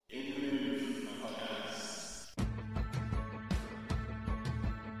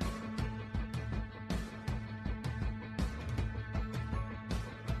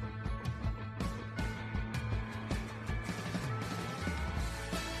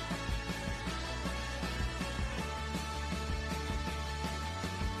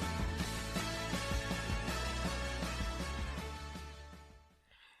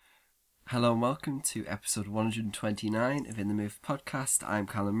Hello and welcome to episode 129 of In the Move podcast. I'm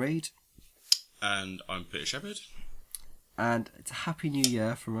Callum Reid. And I'm Peter Shepherd. And it's a happy new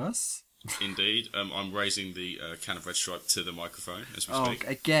year from us. Indeed. I'm raising the can of Red Stripe to the microphone as we speak.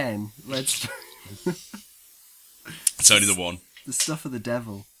 Again, Red Stripe. It's only the one. The stuff of the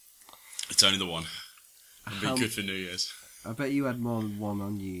devil. It's only the one. It'll be good for New Year's. I bet you had more than one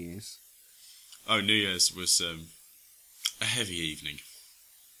on New Year's. Oh, New Year's was a heavy evening.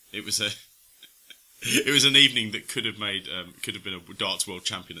 It was an evening that could have been a darts world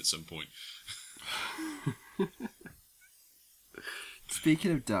champion at some point.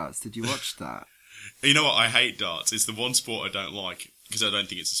 Speaking of darts, did you watch that? You know what? I hate darts. It's the one sport I don't like because I don't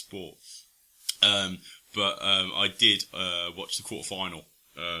think it's a sport. But I did watch the quarterfinal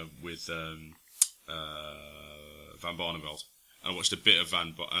with Van Barneveld. I watched a bit of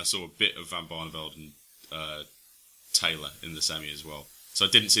I saw a bit of Van Barneveld and Taylor in the semi as well. So I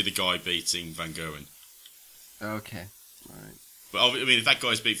didn't see the guy beating Van Gerwen. Okay, alright. But I mean, if that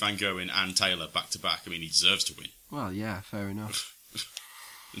guy's beat Van Gerwen and Taylor back to back, I mean, he deserves to win. Well, yeah, fair enough.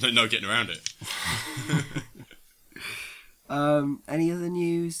 No getting around it. Any other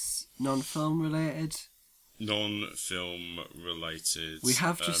news, non-film related? Non-film related. We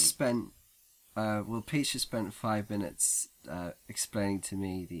have just spent. Peach just spent 5 minutes explaining to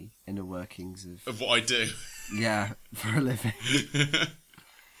me the inner workings of what I do. Yeah, for a living.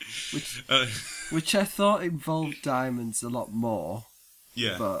 Which I thought involved diamonds a lot more.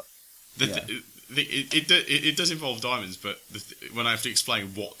 Yeah. But it does involve diamonds, but when I have to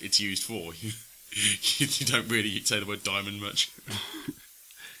explain what it's used for, you don't really say the word diamond much.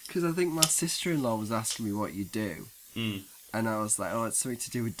 Because I think my sister-in-law was asking me what you do. Mm. And I was like, oh, it's something to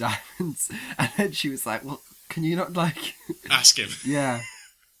do with diamonds. And then she was like, well, can you not, like... Ask him. Yeah.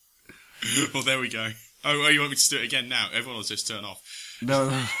 Well, there we go. Oh, you want me to do it again now? Everyone will just turn off.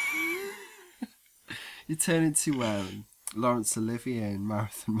 No. You turn into Laurence Olivier in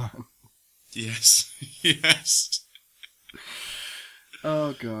Marathon Man. Yes. Yes.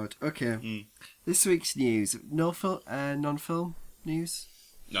 Oh, God. Okay. Mm. This week's news. Non-film news?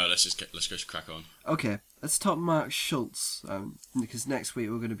 No, let's just crack on. Okay. Let's talk Mark Schultz, because next week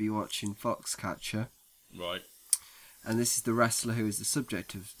we're going to be watching Foxcatcher. Right. And this is the wrestler who is the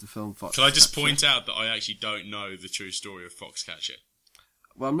subject of the film Foxcatcher. Can I just point out that I actually don't know the true story of Foxcatcher?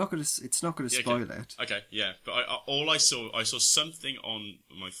 Well, it's not going to spoil it. Okay, yeah. But I saw something on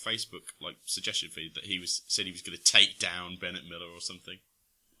my Facebook suggestion feed that said he was going to take down Bennett Miller or something.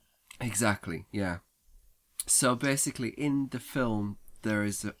 Exactly, yeah. So basically in the film there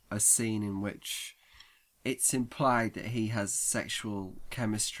is a scene in which it's implied that he has sexual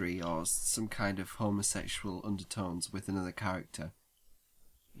chemistry or some kind of homosexual undertones with another character.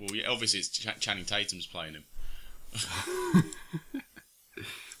 Well, yeah, obviously it's Channing Tatum's playing him.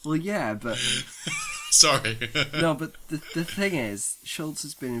 Well, yeah, but... Sorry. No, but the thing is, Schultz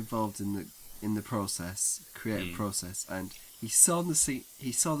has been involved in the creative process, and he saw the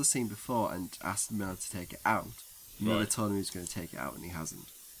scene before and asked Miller to take it out. Miller told him he was going to take it out, and he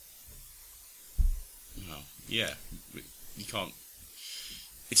hasn't. Well, yeah, you can't.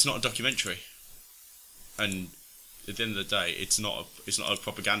 It's not a documentary, and at the end of the day, it's not a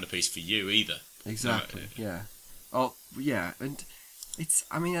propaganda piece for you either. Exactly. Yeah. Oh, yeah, and it's.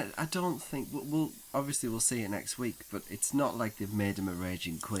 I mean, I don't think we'll see it next week, but it's not like they've made him a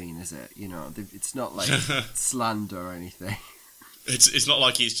raging queen, is it? You know, it's not like slander or anything. It's not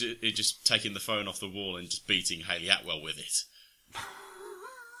like he's just taking the phone off the wall and just beating Hayley Atwell with it.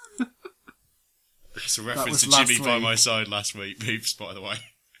 It's a reference to Jimmy by my side last week, Peeps, by the way.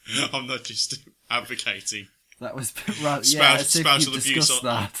 I'm not just advocating. That was right. Yeah, spousal abuse on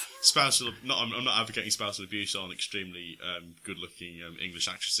that. I'm not advocating spousal abuse on extremely good-looking English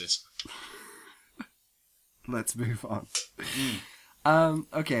actresses. Let's move on.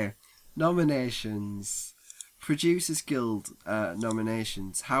 Okay, nominations. Producers Guild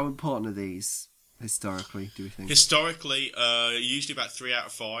nominations. How important are these historically? Do we think? Historically, usually about 3 out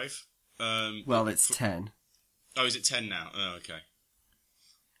of 5. Well, it's 10. Oh, is it 10 now? Oh, okay.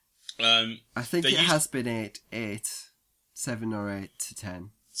 I think it has been 7 or 8 to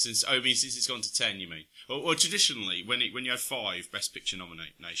 10. Since it's gone to 10, you mean? Or traditionally, when you have 5 Best Picture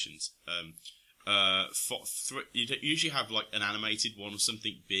nominations, you usually have like an animated one or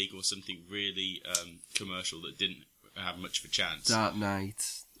something big or something really commercial that didn't have much of a chance. Dark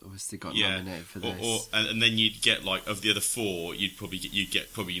Knight obviously got nominated for this. And then you'd get like of the other 4, you'd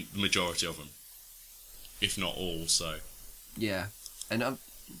get the majority of them, if not all. So yeah, and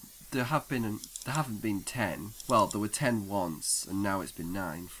there haven't been 10. Well, there were 10 once, and now it's been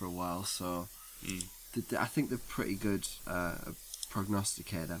 9 for a while. So I think they're pretty good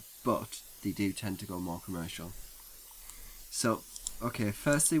prognosticator. but they do tend to go more commercial. So, okay,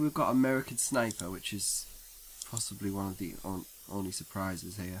 firstly we've got American Sniper, which is possibly one of the only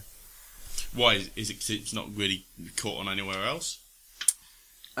surprises here. Why is it? 'Cause it's not really caught on anywhere else.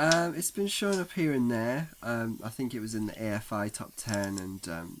 It's been shown up here and there. I think it was in the AFI top 10 and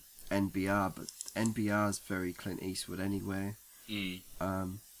NBR, but NBR is very Clint Eastwood anyway.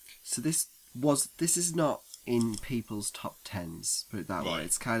 So this is not in people's top 10s, put it that way.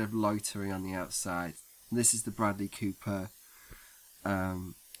 It's kind of loitering on the outside. And this is the Bradley Cooper.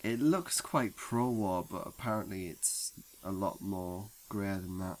 It looks quite pro-war, but apparently it's a lot more grey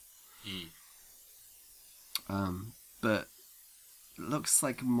than that. But it looks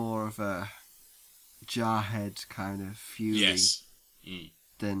like more of a Jarhead kind of fury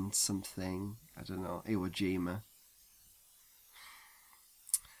than something, I don't know, Iwo Jima.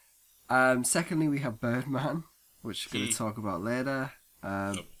 Secondly, we have Birdman, which we're going to talk about later.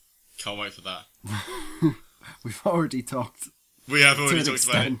 Can't wait for that. We've already talked. We have already talked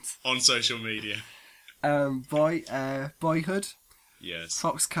about it on social media. Boyhood. Yes.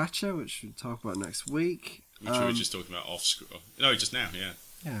 Foxcatcher, which we'll talk about next week. Which we were just talking about off screen. No, just now, yeah.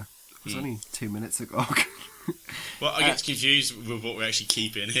 Yeah, it was only 2 minutes ago. Well, I get confused with what we actually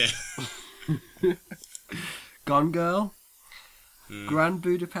keep in here. Gone Girl. Grand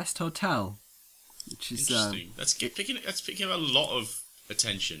Budapest Hotel, which is interesting. That's picking up a lot of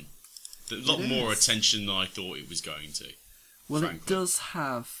attention. A lot more attention than I thought it was going to. Well, frankly. It does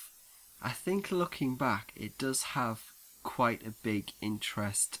have. I think looking back, it does have quite a big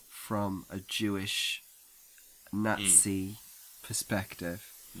interest from a Jewish Nazi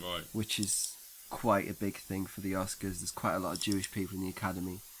perspective, right? Which is quite a big thing for the Oscars. There's quite a lot of Jewish people in the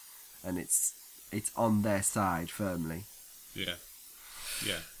Academy, and it's on their side firmly. Yeah.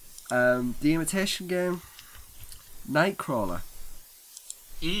 The Imitation Game, Nightcrawler.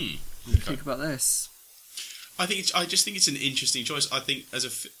 What do you think about this? I just think it's an interesting choice. I think as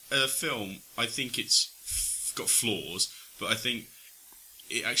a film, I think it's got flaws, but I think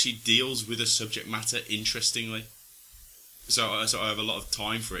it actually deals with a subject matter interestingly. So I have a lot of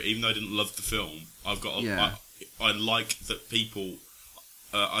time for it, even though I didn't love the film. I like that people.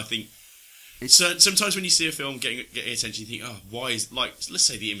 I think. Sometimes when you see a film getting attention, you think, "Oh, why is let's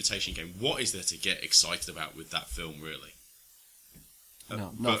say The Imitation Game? What is there to get excited about with that film, really?"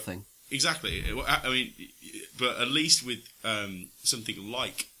 No, nothing. Exactly. I mean, but at least with something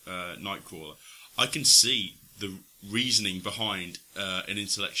like Nightcrawler, I can see the reasoning behind an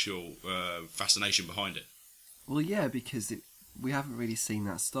intellectual fascination behind it. Well, yeah, because we haven't really seen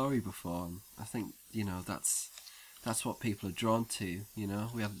that story before, and I think that's what people are drawn to. We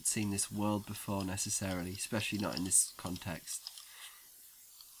haven't seen this world before necessarily, especially not in this context.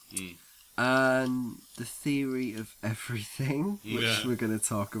 And The Theory of Everything, which we're going to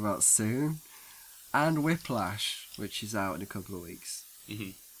talk about soon, and Whiplash, which is out in a couple of weeks.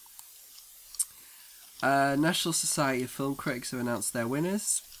 National Society of Film Critics have announced their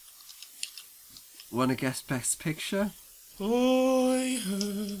winners. Want to guess Best Picture?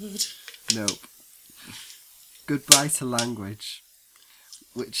 Boyhood. Nope. Goodbye to Language,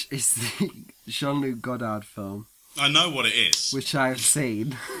 which is the Jean-Luc Godard film. I know what it is. Which I have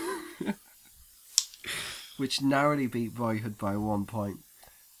seen. Which narrowly beat Boyhood by 1 point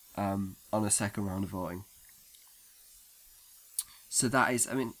on a second round of voting. So that is,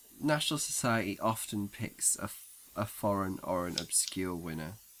 National Society often picks a foreign or an obscure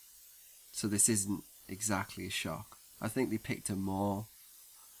winner. So this isn't exactly a shock. I think they picked a more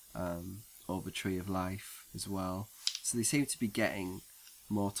over Tree of Life as well. So they seem to be getting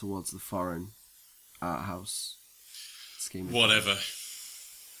more towards the foreign art house scheme. Whatever.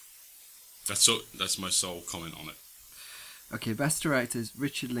 That's my sole comment on it. Okay, Best Directors,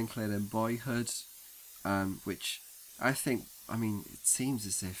 Richard Linklater in Boyhood, which I think, it seems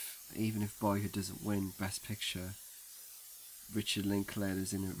as if even if Boyhood doesn't win Best Picture, Richard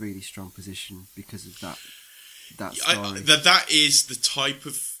Linklater's in a really strong position because of that story. That is the type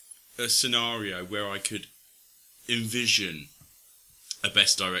of a scenario where I could envision a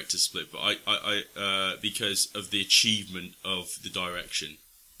Best Director split, but I because of the achievement of the direction.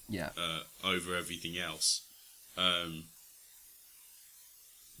 Yeah. Over everything else.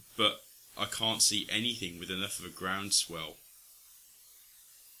 But I can't see anything with enough of a groundswell.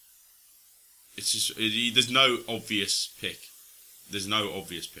 It's just there's no obvious pick.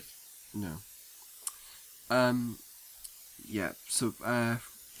 No. Yeah. So.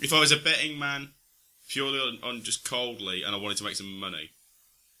 If I was a betting man, purely on just coldly, and I wanted to make some money,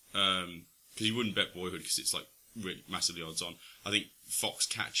 because you wouldn't bet Boyhood because it's like really massively odds on. I think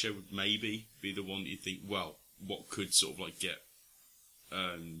Foxcatcher would maybe be the one that you think, well, what could sort of like get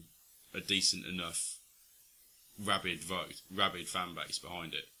a decent enough rabid fan base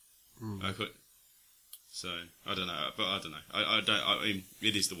behind it. So I don't know, but I don't know. I mean,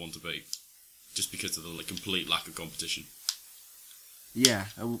 it is the one to beat, just because of the complete lack of competition. Yeah,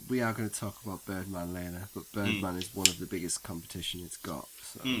 and we are going to talk about Birdman later, but Birdman is one of the biggest competition it's got.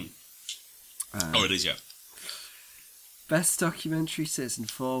 So. It is, yeah. Best documentary, Citizen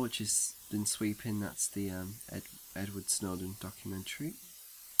 4, which has been sweeping. That's the Edward Snowden documentary.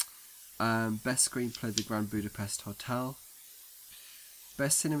 Best screenplay, The Grand Budapest Hotel.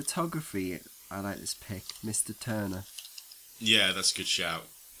 Best cinematography, I like this pick, Mr. Turner. Yeah, that's a good shout.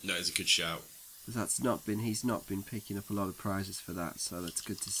 That is a good shout. He's not been picking up a lot of prizes for that, so that's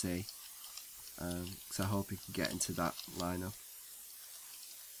good to see. So I hope he can get into that lineup.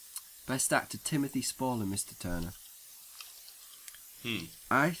 Best actor, Timothy Spall and Mr. Turner.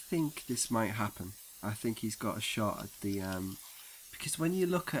 I think this might happen. I think he's got a shot at the... because when you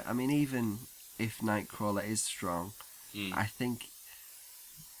look at... I mean, even if Nightcrawler is strong, I think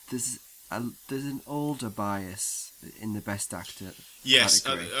there's an older bias in the best actor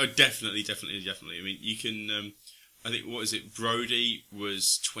category. Definitely. I mean, you can... I think, what is it? Brody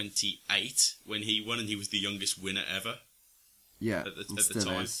was 28 when he won, and he was the youngest winner ever. Yeah, at the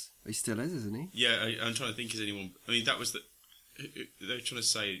time. He still is, isn't he? Yeah, I'm trying to think, is anyone... I mean, that was the... They're trying to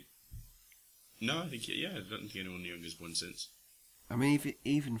say... No, I think... Yeah, I don't think anyone younger has won since. I mean,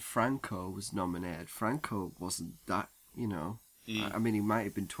 even Franco was nominated. Franco wasn't that, you know... I mean, he might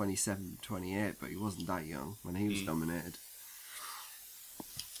have been 27, 28, but he wasn't that young when he was nominated.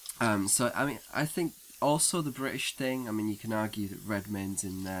 So, I mean, I think also the British thing, I mean, you can argue that Redmayne's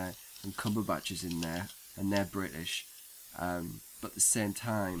in there and Cumberbatch is in there, and they're British. But at the same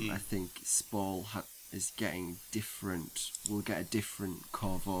time, I think Spall is getting will get a different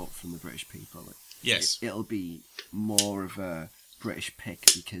core vote from the British people. Yes. It'll be more of a British pick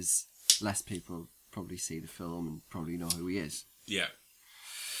because less people probably see the film and probably know who he is. Yeah.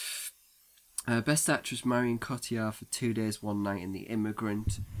 Best actress, Marion Cotillard for 2 Days, One Night in The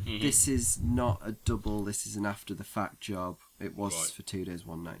Immigrant. This is not a double, this is an after-the-fact job. It was for 2 Days,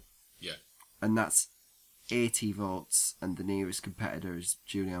 One Night. Yeah. And that's 80 votes, and the nearest competitor is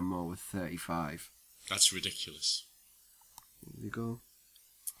Julianne Moore with 35. That's ridiculous. There you go.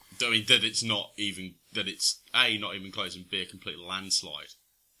 I mean, that it's not even... That it's, A, not even close, and B, a complete landslide.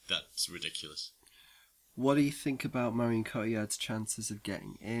 That's ridiculous. What do you think about Marion Cotillard's chances of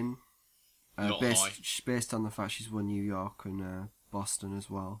getting in? Not high. Based on the fact she's won New York and Boston as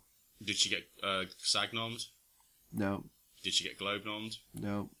well. Did she get SAG nommed? No. Did she get Globe nommed?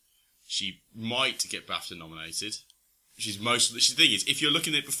 No. She might get BAFTA nominated. The thing is, if you're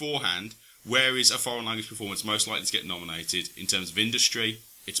looking at it beforehand, where is a foreign language performance most likely to get nominated in terms of industry?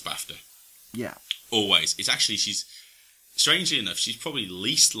 It's BAFTA. Yeah. Always. It's actually, strangely enough, she's probably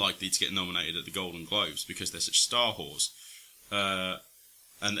least likely to get nominated at the Golden Globes because they're such star whores.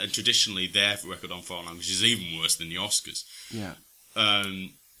 And traditionally, their record on foreign language is even worse than the Oscars. Yeah.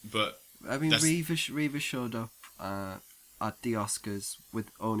 But I mean, Reva showed up at the Oscars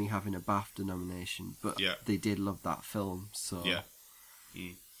with only having a BAFTA nomination, but they did love that film. So yeah.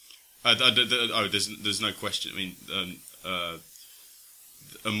 There's no question. I mean,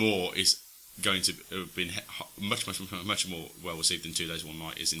 Amour is going to have been much more well received than 2 Days, One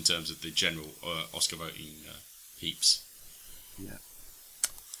Night is in terms of the general Oscar voting heaps. Yeah.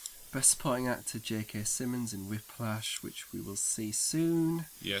 Best Supporting Actor, J.K. Simmons in Whiplash, which we will see soon.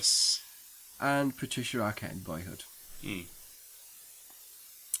 Yes. And Patricia Arquette in Boyhood.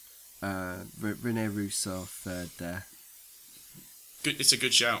 Rene Russo third there. Good. It's a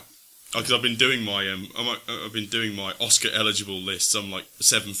good shout. Because I've been doing my Oscar eligible lists. I'm like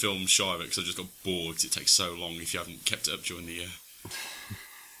 7 films shy of it because I just got bored. Because it takes so long if you haven't kept it up during the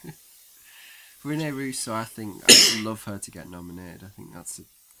year. Rene Russo, I would love her to get nominated. I think that's a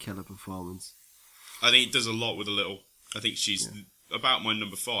killer performance. I think it does a lot with a little. I think she's about my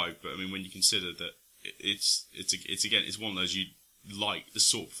number 5. But I mean, when you consider that it's one of those you like, the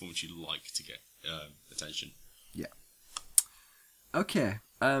sort of performance you like to get attention. Yeah. Okay.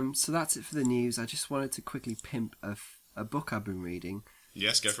 So that's it for the news. I just wanted to quickly pimp a book I've been reading.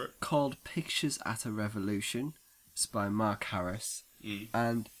 Yes, go for it. Called Pictures at a Revolution. It's by Mark Harris.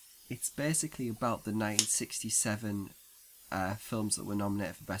 And it's basically about the 1967 films that were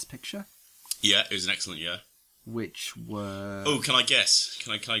nominated for Best Picture. Yeah, it was an excellent year. Which were... Oh, can I guess?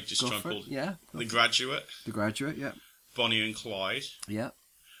 Can I just try and pull... Yeah. The Graduate. The Graduate, yeah. Bonnie and Clyde. Yeah.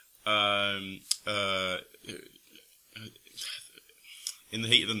 In the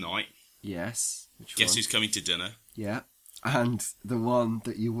Heat of the Night. Yes. Which Guess one? Who's Coming to Dinner. Yeah. And the one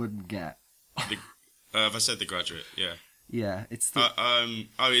that you wouldn't get. Have I said The Graduate? Yeah. Yeah, it's the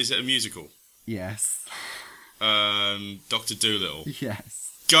is it a musical? yes, Doctor Dolittle. yes.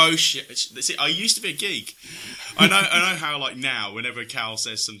 Go shit! See, I used to be a geek. I know how like now, whenever Cal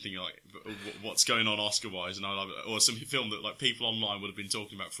says something like what's going on Oscar-wise, and or some film that like people online would have been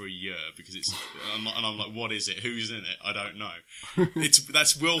talking about for a year because it's, and I'm like, what is it? Who's in it? I don't know.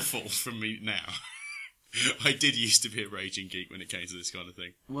 That's willful from me now. I did used to be a raging geek when it came to this kind of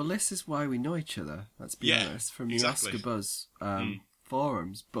thing. Well, this is why we know each other. Let's be honest, from the Oscar Buzz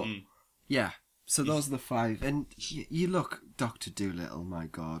forums. But yeah, so those are the 5. And you look, Doctor Dolittle. My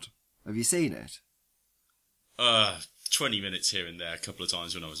God, have you seen it? 20 minutes here and there, a couple of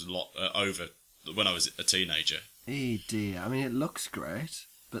times when I was when I was a teenager. Eh dear. I mean, it looks great,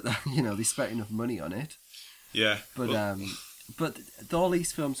 but you know they spent enough money on it. Yeah, but all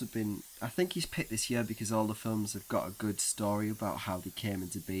these films have been. I think he's picked this year because all the films have got a good story about how they came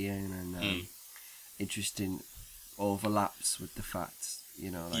into being and interesting overlaps with the facts.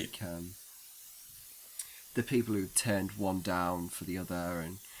 You know, like the people who turned one down for the other,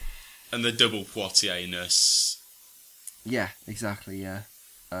 and the double Poitiers-ness. Yeah, exactly. Yeah,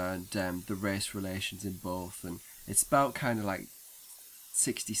 and the race relations in both, and it's about kind of like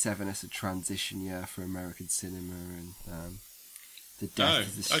 1967 as a transition year for American cinema, and the death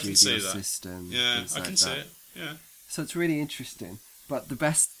of the studio system. Yeah, I can see it. Yeah. So it's really interesting. But the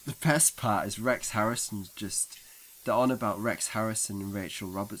best part is Rex Harrison's just the on about Rex Harrison and Rachel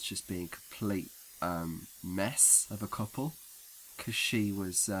Roberts just being complete mess of a couple, because she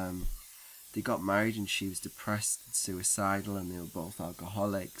was they got married and she was depressed and suicidal, and they were both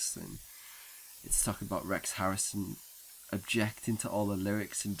alcoholics, and it's talking about Rex Harrison objecting to all the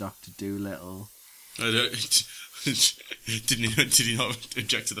lyrics in Doctor Dolittle. Did he not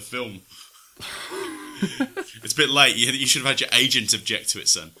object to the film? It's a bit late. You should have had your agent object to it,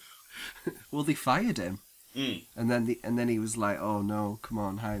 son. Well, they fired him, and then he was like, "Oh no, come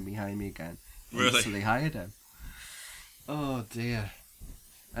on, hire me again." Really? So they hired him. Oh dear.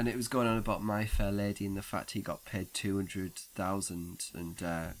 And it was going on about My Fair Lady and the fact he got paid 200,000 and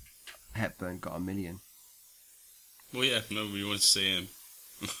Hepburn got $1 million. Well, yeah, nobody wanted to see him.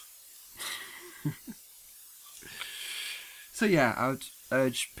 So yeah, I would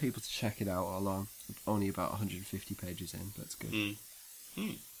urge people to check it out. Although only about 150 pages in, but it's good.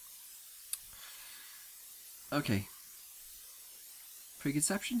 Okay.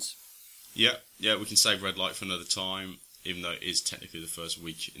 Preconceptions? Yeah, we can save Red Light for another time, even though it is technically the first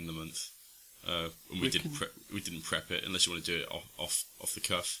week in the month. And we didn't prep it unless you want to do it off the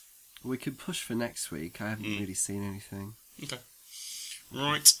cuff. We could push for next week. I haven't really seen anything. Okay.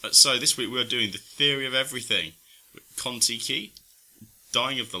 Right. So this week we're doing The Theory of Everything with Kon-Tiki,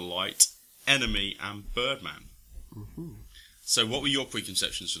 Dying of the Light, Enemy, and Birdman. Mm-hmm. So what were your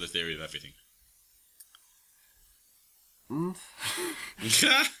preconceptions for The Theory of Everything?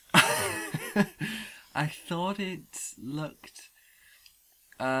 I thought it looked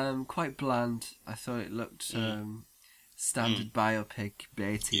quite bland. I thought it looked standard biopic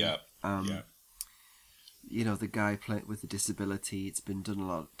baiting. Yeah. You know, the guy playing with a disability, it's been done a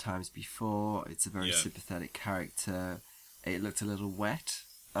lot of times before. It's a very sympathetic character. It looked a little wet.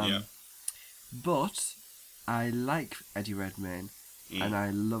 But I like Eddie Redmayne and I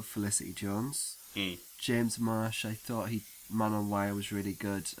love Felicity Jones. James Marsh, I thought Man on Wire was really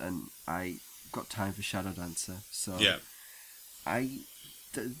good, and I got time for Shadow Dancer. So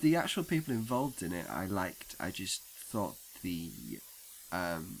the actual people involved in it I liked. I just thought the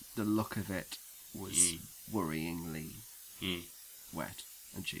look of it was worryingly wet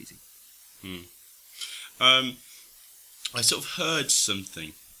and cheesy. I sort of heard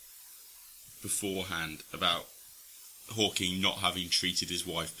something beforehand about Hawking not having treated his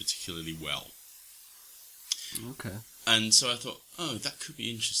wife particularly well. Okay. And so I thought, oh, that could be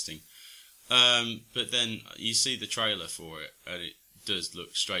interesting. But then you see the trailer for it, and it does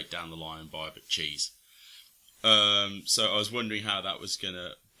look straight down the line biopic cheese. So I was wondering how that was going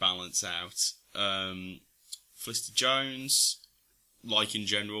to balance out. Felicity Jones, like in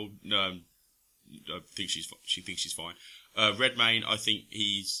general, I think she thinks she's fine. Redmayne, I think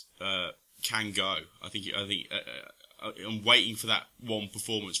he's can go. I think I'm waiting for that one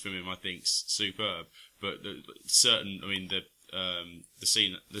performance from him. I think's superb. But the song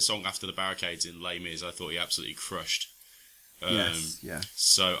After the Barricades in Les Mis, I thought he absolutely crushed. Yes.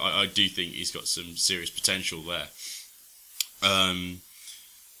 So I do think he's got some serious potential there.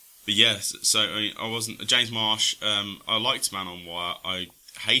 But yes, so I wasn't James Marsh. I liked Man on Wire. I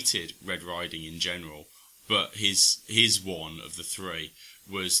hated Red Riding in general, but his one of the three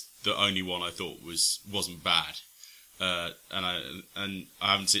was the only one I thought wasn't bad. and I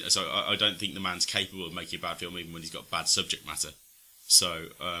haven't seen. So I don't think the man's capable of making a bad film, even when he's got bad subject matter. So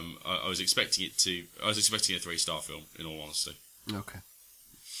I was expecting it to. I was expecting a 3-star film, in all honesty. Okay.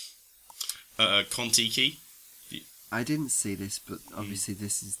 Kon-Tiki. I didn't see this, but obviously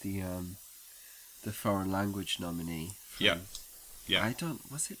this is the foreign language nominee. Yeah. I don't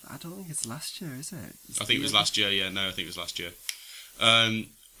think it's last year, is it? I think it was last year. Yeah, no, I think it was last year. I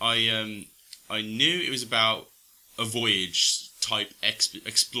knew it was about a voyage type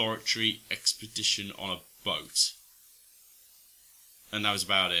exploratory expedition on a boat, and that was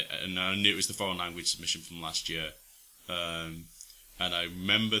about it. And I knew it was the foreign language submission from last year. And I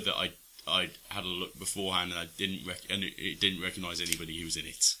remember that I had a look beforehand, and it didn't recognise anybody who was in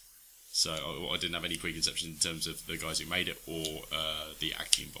it. So I didn't have any preconception in terms of the guys who made it or the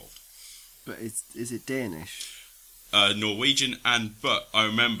acting involved. But is it Danish? Norwegian, but I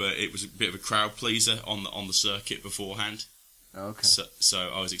remember it was a bit of a crowd pleaser on the circuit beforehand. Oh, okay.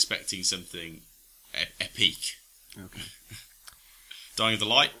 So I was expecting something epic. Okay. Dying of the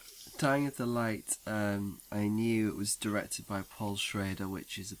Light. Dying of the Light. I knew it was directed by Paul Schrader,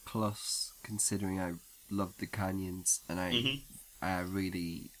 which is a plus considering I loved The Canyons and I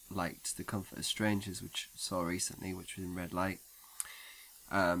really liked The Comfort of Strangers, which I saw recently, which was in red light.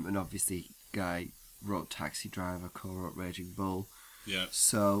 And obviously, Guy wrote Taxi Driver, co-wrote Raging Bull. Yeah.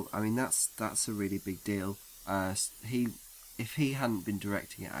 So I mean that's a really big deal. If he hadn't been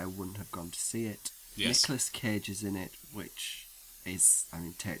directing it, I wouldn't have gone to see it. Yes. Nicolas Cage is in it, which is, I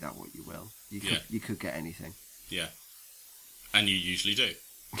mean, take that what you will. You could get anything. Yeah. And you usually do.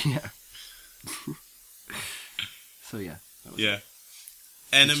 Yeah. So yeah. Yeah.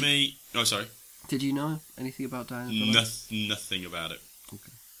 Enemy. Sorry. Did you know anything about Dying of the Light? Nothing about it.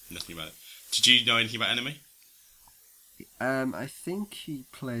 Okay. Nothing about it. Did you know anything about Enemy? I think he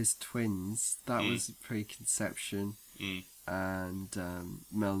plays twins. That was a preconception. And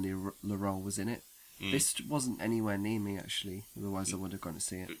Melanie Laurent was in it. This wasn't anywhere near me, actually. Otherwise, I would have gone to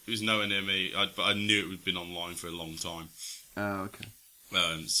see it. It was nowhere near me, but I knew it had been online for a long time. Oh, okay.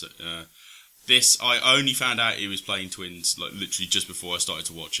 This, I only found out he was playing twins, like literally just before I started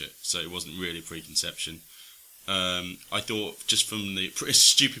to watch it, so it wasn't really a preconception. I thought just from the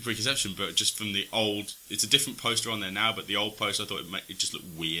stupid preconception, but just from the old, it's a different poster on there now, but the old poster I thought it just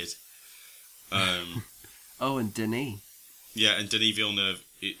looked weird. Oh, and Denis. Yeah, and Denis Villeneuve.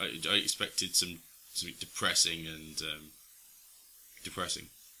 I expected something depressing and depressing.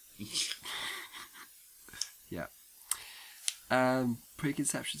 Yeah.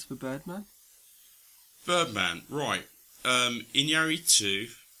 Preconceptions for Birdman. Birdman, right? Iñárritu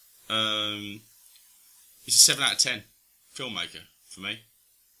 2. It's a 7 out of 10 filmmaker for me.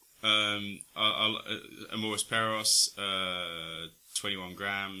 Amores Perros, 21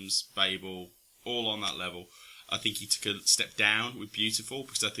 Grams, Babel, all on that level. I think he took a step down with Beautiful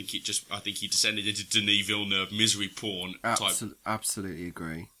because I think he descended into Denis Villeneuve misery porn type. Absolutely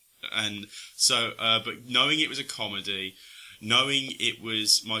agree. And so, but knowing it was a comedy, knowing it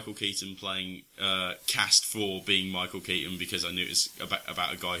was Michael Keaton playing, cast for being Michael Keaton because I knew it was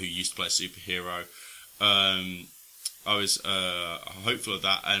about a guy who used to play a superhero. I was hopeful of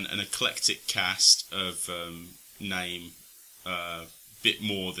that, and an eclectic cast of name bit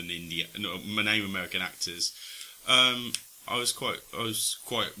more than name American actors. I was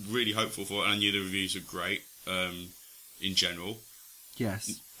quite really hopeful for it, and I knew the reviews were great in general.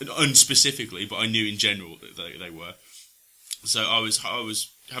 Yes. Unspecifically, but I knew in general that they were. So I was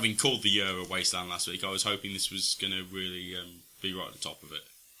having called the year a wasteland last week. I was hoping this was going to really be right at the top of it.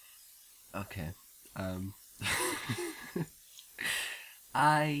 Okay.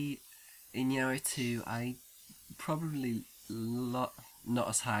 Iñárritu, I probably not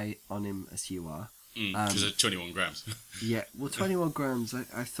as high on him as you are. Because of 21 grams. Yeah, well, 21 grams,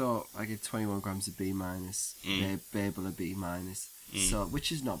 I thought I gave 21 grams a B-, Babel a B-. So, which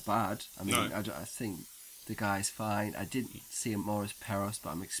is not bad. I mean, no. I think the guy's fine. I didn't see him more as Perros, but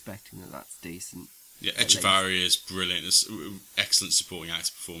I'm expecting that's decent. Yeah, Echevarria is brilliant. There's excellent supporting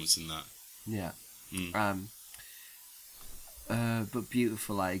actor performance in that. Yeah. But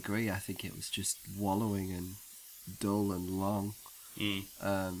Beautiful, I agree. I think it was just wallowing and dull and long.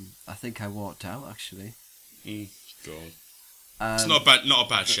 I think I walked out, actually. God. It's not a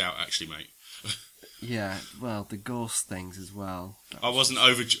bad shout, actually, mate. Yeah, well, the ghost things as well. I wasn't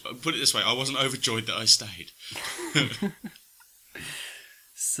put it this way, I wasn't overjoyed that I stayed.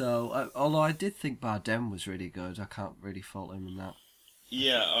 So, although I did think Bardem was really good, I can't really fault him in that.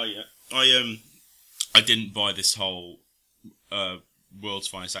 Yeah, I didn't buy this whole world's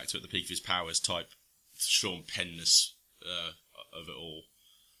finest actor at the peak of his powers type Sean Penn-ness of it all,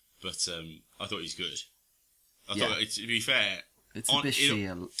 but I thought he's good. I thought, to be fair, It's a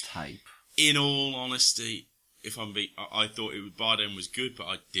Bashir type. In all honesty, I thought Bardem was good, but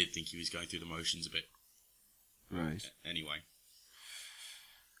I did think he was going through the motions a bit. Right. Anyway.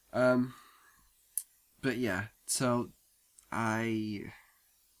 But yeah, so I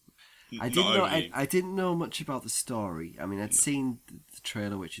didn't know much about the story. I mean, I'd seen the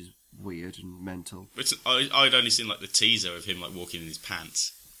trailer, which is weird and mental. But I'd only seen like the teaser of him like walking in his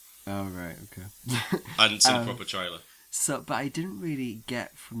pants. Oh right, okay. I hadn't seen a proper trailer. So, but I didn't really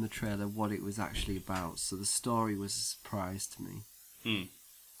get from the trailer what it was actually about. So the story was a surprise to me.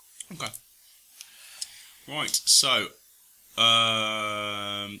 Okay. Right. So,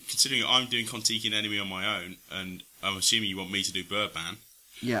 considering I'm doing Kon-Tiki and Enemy on my own, and I'm assuming you want me to do Birdman.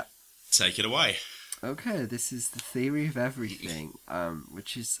 Yeah. Take it away. Okay, this is The Theory of Everything,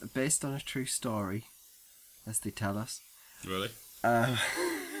 which is based on a true story, as they tell us. Really?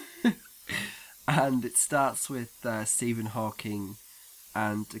 And it starts with Stephen Hawking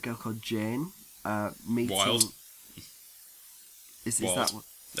and a girl called Jane meeting... Wild. Is Wild. that what...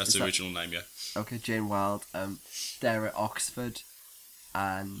 That's the original name, yeah. Okay, Jane Wilde. They're at Oxford,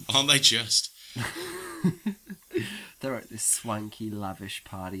 and... Aren't they just? They're at this swanky, lavish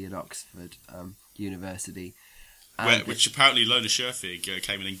party at Oxford University. Which apparently Lona Scherfig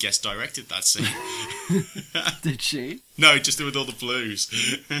came in and guest directed that scene. Did she? No, just with all the blues.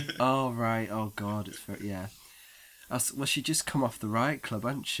 Oh, right. Oh, God. It's very... Yeah. Well, she just come off the Riot Club,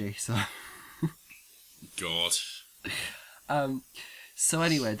 hasn't she? So... God. So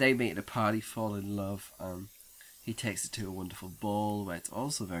anyway, they meet at a party, fall in love. He takes her to a wonderful ball where it's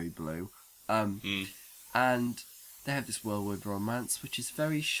also very blue. And they have this whirlwind romance, which is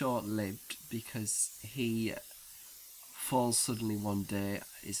very short-lived because he falls suddenly one day,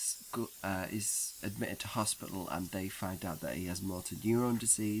 is admitted to hospital, and they find out that he has motor neuron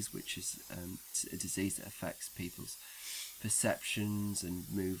disease, which is a disease that affects people's perceptions and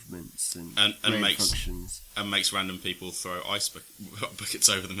movements and brain functions. And makes random people throw ice buckets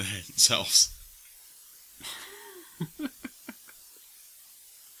over themselves.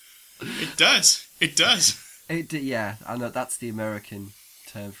 It does. It does. Yeah, I know, that's the American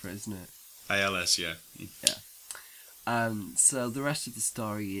term for it, isn't it? ALS, yeah. Yeah. So the rest of the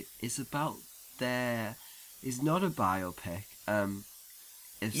story is about is not a biopic.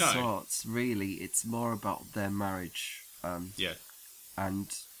 Sorts, really. It's more about their marriage. Yeah.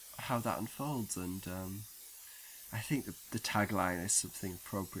 And how that unfolds. And I think the tagline is something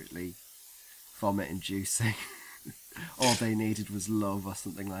appropriately vomit-inducing. All they needed was love or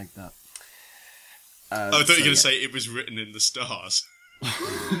something like that. I thought you were going to say it was written in the stars.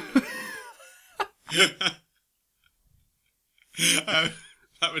 That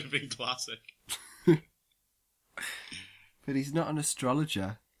would have been classic. But he's not an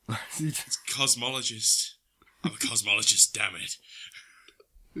astrologer. It's a cosmologist. I'm a cosmologist, damn it.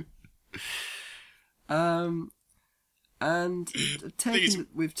 And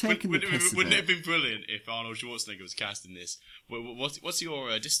we've taken the piss a bit. Wouldn't it have been brilliant if Arnold Schwarzenegger was cast in this? What's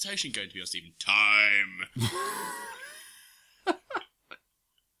your dissertation going to be on, Stephen? Time.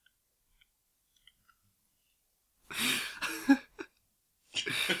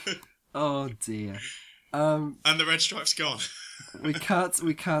 Oh dear. And the red stripe's gone. we can't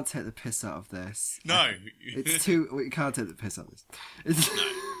take the piss out of this. No. It's too. We can't take the piss out of this. No.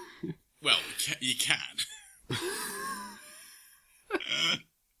 Well, you can.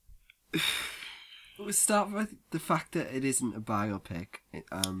 We'll start with the fact that it isn't a biopic.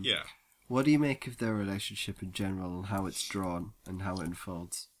 Yeah. What do you make of their relationship in general and how it's drawn and how it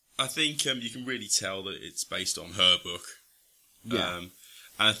unfolds? I think you can really tell that it's based on her book. Yeah.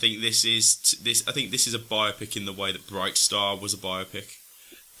 And I think this is a biopic in the way that Bright Star was a biopic,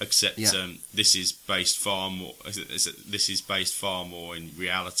 except this is based far more. This is based far more in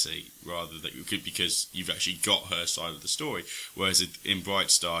reality rather than because you've actually got her side of the story. Whereas in Bright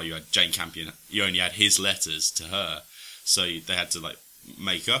Star, you had Jane Campion. You only had his letters to her, so they had to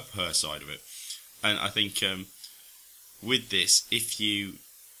make up her side of it. And I think with this, if you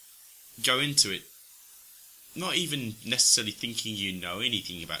go into it not even necessarily thinking you know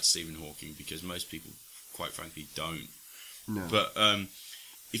anything about Stephen Hawking, because most people, quite frankly, don't. No. But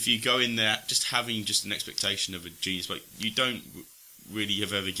if you go in there just having just an expectation of a genius, you don't really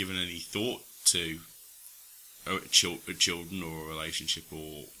have ever given any thought to children or a relationship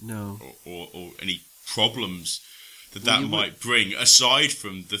or any problems that might bring aside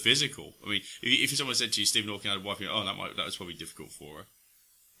from the physical. I mean, if someone said to you, Stephen Hawking had a wife, that was probably difficult for her,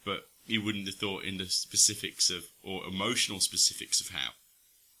 but you wouldn't have thought in the specifics or emotional specifics of how.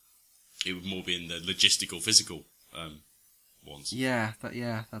 It would more be in the logistical, physical ones. Yeah,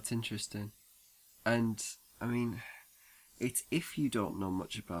 that's interesting. And I mean, it's if you don't know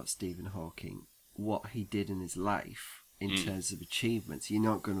much about Stephen Hawking, what he did in his life in terms of achievements, you're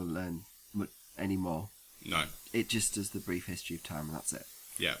not going to learn any more. No. It just does the brief history of time, and that's it.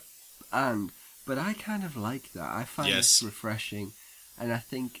 Yeah. But I kind of like that. I find this refreshing, and I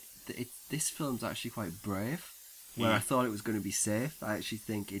think that this film's actually quite brave. Where I thought it was going to be safe, I actually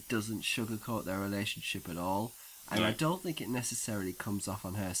think it doesn't sugarcoat their relationship at all, and I don't think it necessarily comes off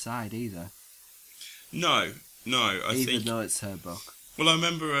on her side either. No, even though it's her book. Well, I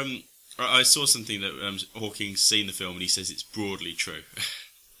remember I saw something that Hawking's seen the film and he says it's broadly true.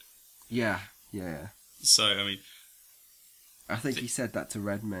 Yeah. So, I mean... I think he said that to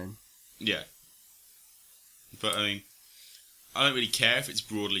Redmayne. Yeah. But, I mean, I don't really care if it's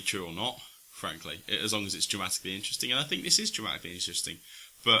broadly true or not, frankly, as long as it's dramatically interesting. And I think this is dramatically interesting.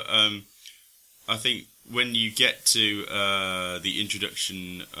 But I think when you get to the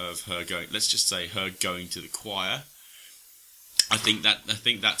introduction of her going... Let's just say her going to the choir... I think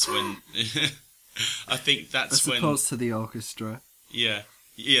that's when... I think that's when... As opposed to the orchestra. Yeah,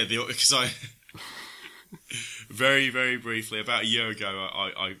 because I... very, very briefly, about a year ago,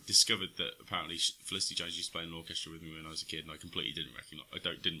 I discovered that apparently Felicity Jones used to play in an orchestra with me when I was a kid, and I completely didn't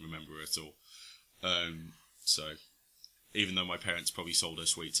remember her at all. So, even though my parents probably sold her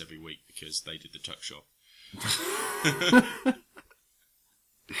sweets every week because they did the tuck shop.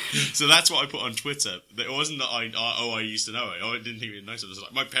 So that's what I put on Twitter. It wasn't that I used to know her. I didn't even know. So it was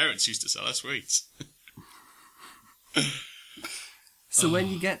like, my parents used to sell her sweets. So when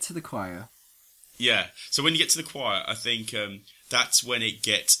you get to the choir... Yeah, so when you get to the choir, I think that's when it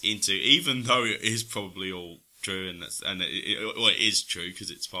gets into, even though it is probably all true, it is true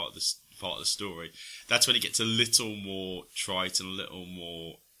because it's part of the story. That's when it gets a little more trite and a little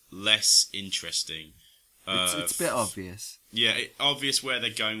more less interesting. It's a bit obvious. Yeah, obvious where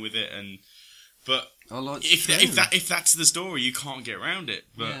they're going with it, but if that's the story, you can't get around it.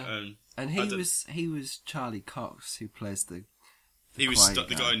 But yeah. And he was Charlie Cox, who plays the was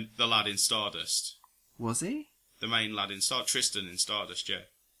the lad in Stardust. Was he? The main lad in Tristan in Stardust, yeah.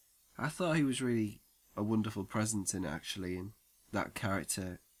 I thought he was really a wonderful presence in it, actually, and that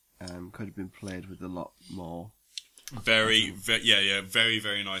character could have been played with a lot more. Very,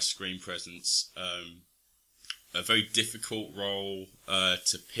 very nice screen presence. A very difficult role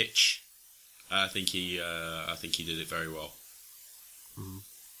to pitch. I think he did it very well.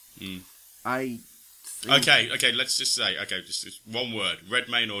 Okay, let's just say, just one word.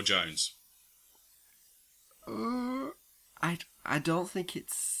 Redmayne or Jones? I don't think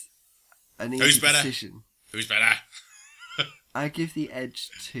it's an easy decision. Who's better? I give the edge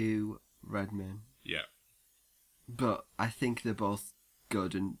to Redmayne. Yeah. But I think they're both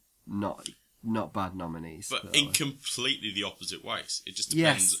good and not bad nominees. But in completely the opposite ways. It just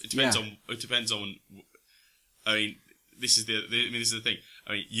depends. Yes, it depends on. I mean, this is the thing.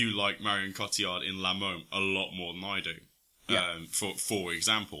 I mean, you like Marion Cotillard in La Môme a lot more than I do. Yeah. For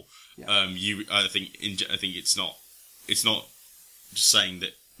example, yeah. I think it's not just saying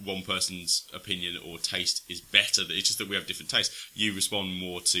that one person's opinion or taste is better. It's just that we have different tastes. You respond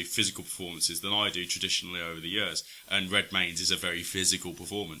more to physical performances than I do traditionally over the years, and Redmayne's is a very physical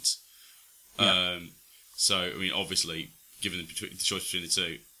performance. Yeah. So, I mean, obviously, given the choice between the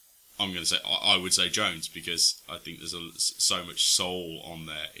two, I'm going to say I would say Jones, because I think there's so much soul on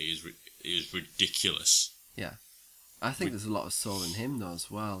there. It is ridiculous. Yeah, I think there's a lot of soul in him though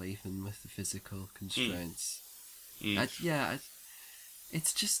as well, even with the physical constraints.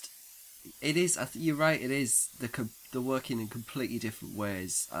 It's just, it is. You're right. It is they're working in completely different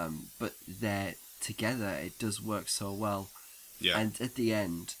ways, but they're together. It does work so well. Yeah. And at the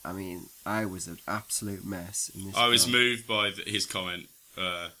end, I mean, I was an absolute mess in this. I was moved by his comment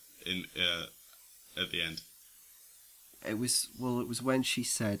at the end. It was when she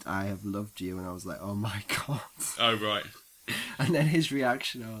said, "I have loved you," and I was like, "Oh my god!" Oh right. And then his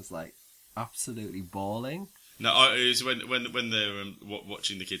reaction, I was like, absolutely bawling. No, it was when they're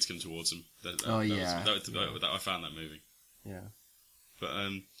watching the kids come towards them. I found that moving. Yeah. But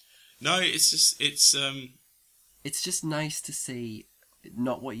no, it's just nice to see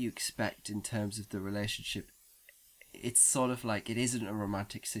not what you expect in terms of the relationship. It's sort of like it isn't a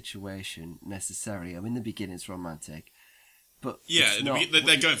romantic situation necessarily. I mean, the beginning's romantic, but yeah,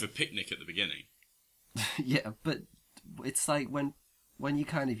 they're going for a picnic at the beginning. Yeah, but it's like when you're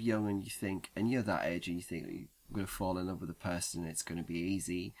kind of young and you think, and you're that age and you think you're going to fall in love with a person, it's going to be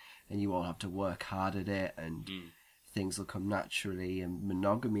easy, and you won't have to work hard at it, and things will come naturally, and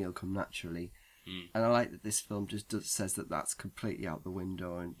monogamy will come naturally. And I like that this film just says that that's completely out the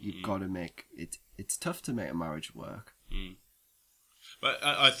window, and you've got to make it. It's tough to make a marriage work. But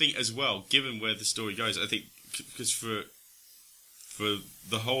I think as well, given where the story goes, I think because for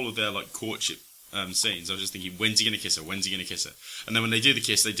the whole of their like courtship scenes, I was just thinking, when's he going to kiss her? When's he going to kiss her? And then when they do the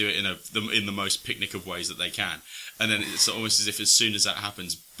kiss, they do it in the most picnic of ways that they can. And then it's almost as if as soon as that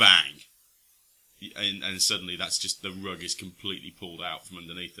happens, bang, and suddenly that's just the rug is completely pulled out from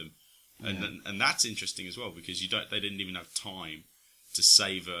underneath them. And that's interesting as well, because they didn't even have time to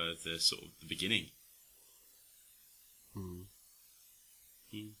savour the sort of the beginning.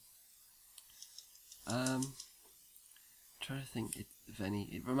 Trying to think if any.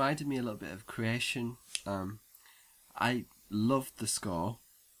 It reminded me a little bit of Creation. I loved the score,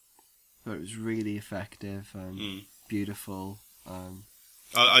 but it was really effective and beautiful. I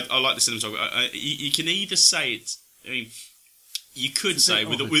like the cinematography. You can either say it's. I mean, you could say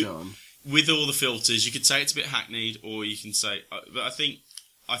with all the filters, you could say it's a bit hackneyed, or you can say. But I think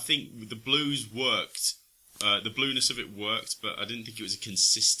the blues worked. The blueness of it worked, but I didn't think it was a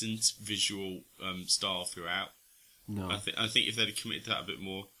consistent visual style throughout. No. I think if they'd have committed to that a bit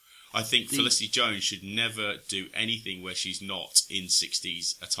more, I think Felicity Jones should never do anything where she's not in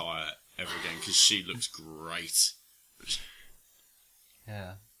 60s attire ever again, because she looks great.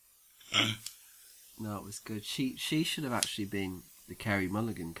 Yeah. No, it was good. She should have actually been the Carey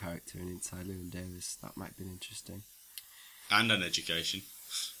Mulligan character in Inside Llewyn Davis. That might have been interesting. And an education.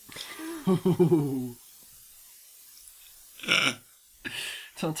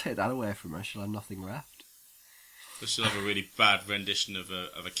 Don't take that away from her. She'll have nothing left. She'll have a really bad rendition of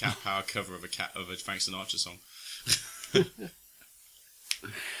a Cat Power cover of a Frank Sinatra song.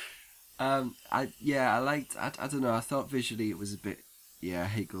 I don't know. I thought visually it was a bit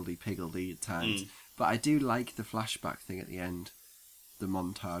higgledy-piggledy at times, but I do like the flashback thing at the end, the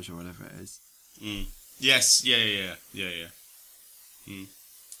montage or whatever it is. Yes, yeah.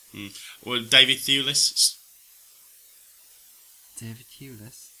 Well, David Thewlis. David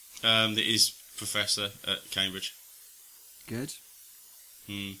Thewlis. That is professor at Cambridge. Good.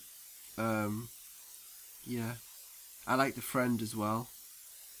 Yeah. I like the friend as well.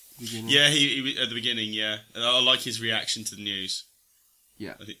 Yeah, he at the beginning. Yeah, I like his reaction to the news.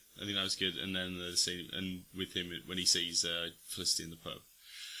 Yeah, I think that was good. And then the scene and with him when he sees Felicity in the pub.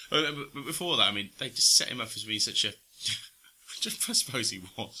 But before that, I mean, they just set him up as being such a. I suppose he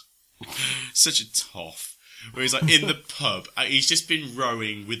was such a toff. Where he's like in the pub, he's just been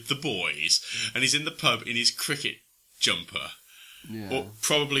rowing with the boys, and he's in the pub in his cricket jumper, or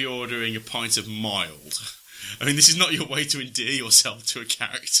probably ordering a pint of mild. I mean, this is not your way to endear yourself to a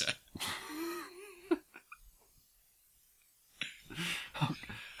character.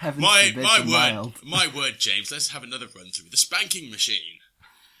 My word, James. Let's have another run through the spanking machine.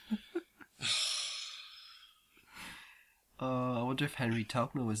 Oh, I wonder if Henry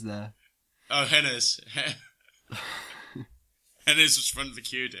Tobner was there. Oh, Hennes was front of the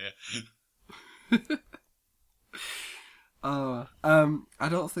queue, dear. I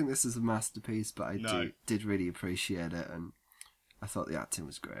don't think this is a masterpiece, but I did really appreciate it, and I thought the acting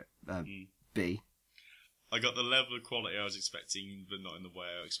was great. B. I got the level of quality I was expecting, but not in the way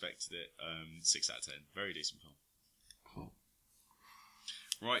I expected it. 6 out of 10. Very decent film. Cool.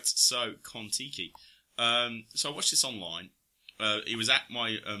 Right, so Kon-Tiki. So I watched this online. It was at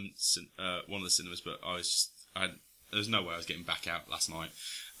my one of the cinemas, but there was no way I was getting back out last night.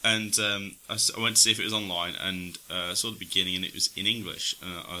 And I went to see if it was online, and I saw the beginning, and it was in English.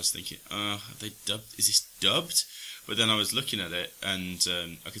 I was thinking, have they dubbed? Is this dubbed? But then I was looking at it, and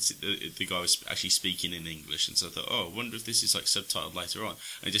I could see the guy was actually speaking in English, and so I thought, I wonder if this is like subtitled later on.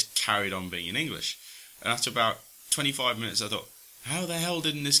 And it just carried on being in English. And after about 25 minutes, I thought, how the hell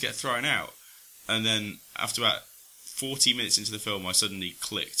didn't this get thrown out? And then after about 40 minutes into the film, I suddenly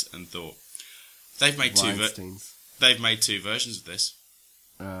clicked and thought, they've made two versions of this.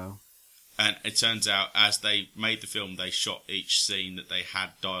 Oh. And it turns out, as they made the film, they shot each scene that they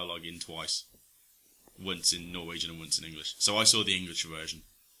had dialogue in twice. Once in Norwegian and once in English. So I saw the English version.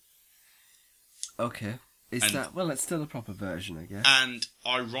 Okay. It's still a proper version, I guess. And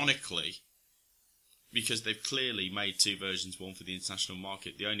ironically, because they've clearly made two versions, one for the international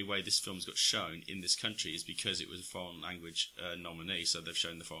market, the only way this film's got shown in this country is because it was a foreign language nominee, so they've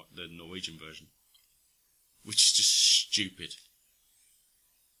shown the Norwegian version. Which is just stupid.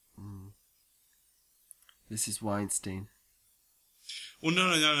 This is Weinstein. Well,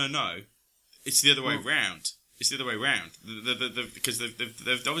 no. It's the other way round. Because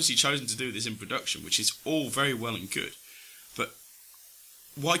they've obviously chosen to do this in production, which is all very well and good. But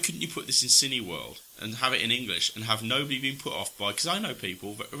why couldn't you put this in Cineworld and have it in English and have nobody being put off by? Because I know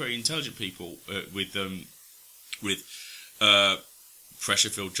people, very intelligent people, with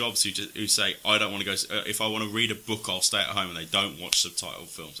pressure-filled jobs who say, I don't want to go. If I want to read a book, I'll stay at home, and they don't watch subtitled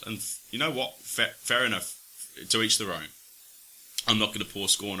films. And you know what? Fair enough. to each their own. I'm not going to pour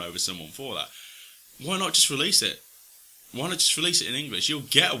scorn over someone for that. Why not just release it? Why not just release it in English? You'll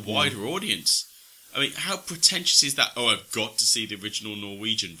get a wider audience. I mean, how pretentious is that? Oh, I've got to see the original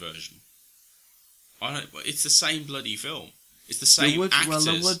Norwegian version. It's the same bloody film. It's the same actors. Well,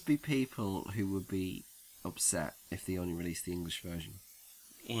 there would be people who would be upset if they only released the English version.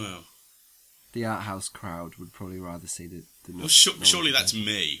 Well, the art house crowd would probably rather see the surely that's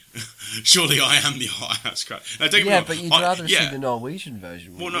me. Surely I am the art house crowd. Now, but you'd rather see the Norwegian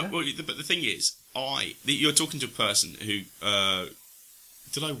version. Well, no. Well, but the thing is, you're talking to a person who.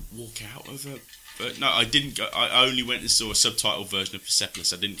 Did I walk out of a? No, I didn't go. I only went and saw a subtitled version of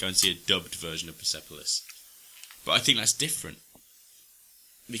Persepolis. I didn't go and see a dubbed version of Persepolis. But I think that's different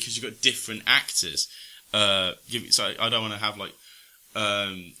because you've got different actors. So I don't want to have like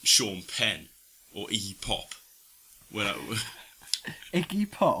Sean Penn or Iggy Pop.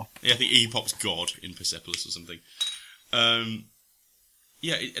 Iggy Pop? Yeah, I think Iggy Pop's God in Persepolis or something.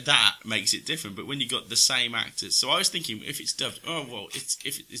 That makes it different. But when you got the same actors, so I was thinking if it's dubbed,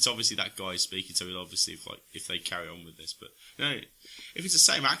 it's obviously that guy speaking, so it'll obviously if they carry on with this. But no, if it's the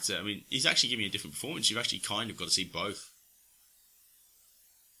same actor, I mean, he's actually giving a different performance. You've actually kind of got to see both.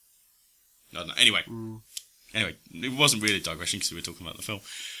 No. Anyway, it wasn't really a digression because we were talking about the film.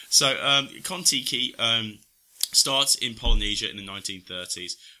 So Kon-Tiki starts in Polynesia in the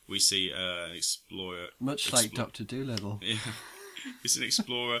 1930s. We see an explorer, much like Dr. Dolittle. Yeah. It's an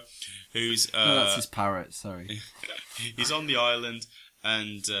explorer who's... that's his parrot, sorry. He's on the island,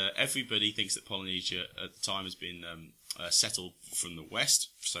 and everybody thinks that Polynesia at the time has been settled from the west,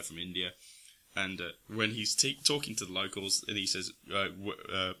 so from India. And when he's talking to the locals, and he says,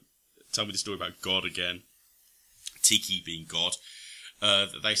 tell me the story about God again, Tiki being God,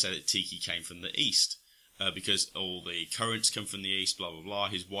 they say that Tiki came from the east. Because all the currents come from the east, blah, blah, blah.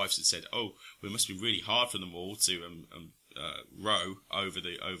 His wife had said, it must be really hard for them all to... row over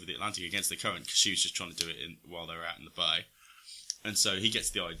the Atlantic against the current because she was just trying to do it while they were out in the bay, and so he gets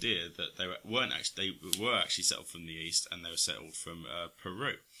the idea that they were actually settled from the east and they were settled from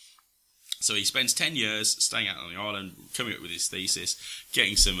Peru. So he spends 10 years staying out on the island, coming up with his thesis,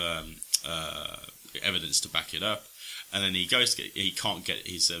 getting some evidence to back it up, and then he can't get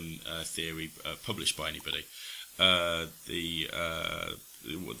his theory published by anybody.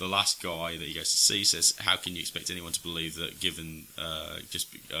 The last guy that he goes to see says, "How can you expect anyone to believe that, given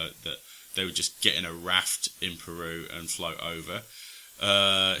that they would just get in a raft in Peru and float over?"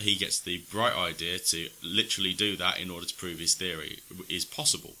 He gets the bright idea to literally do that in order to prove his theory is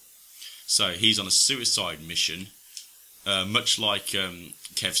possible. So he's on a suicide mission, much like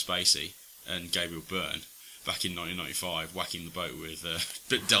Kev Spacey and Gabriel Byrne back in 1995, whacking the boat with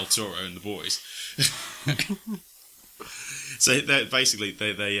Del Toro and the boys. So they're basically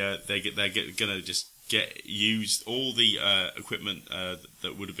they're going to just get used all the equipment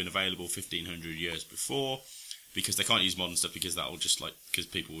that would have been available 1,500 years before, because they can't use modern stuff because because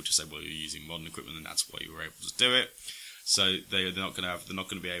people will just say, well, you're using modern equipment and that's why you were able to do it. So they're not going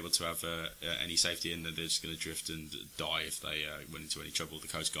to be able to have any safety in, and they're just going to drift and die if they went into any trouble. The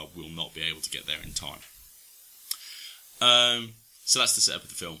Coast Guard will not be able to get there in time. So that's the setup of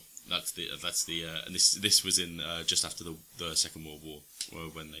the film. And this was in just after the Second World War,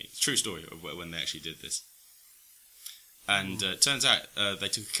 true story of when they actually did this. And turns out they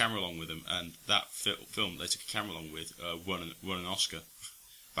took a camera along with them, and that film they took a camera along with won an Oscar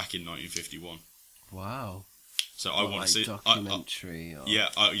back in 1951. Wow! So I want to see documentary.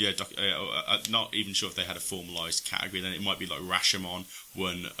 I'm not even sure if they had a formalised category. Then it might be like Rashomon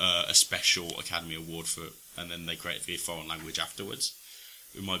won a special Academy Award for, and then they created a foreign language afterwards.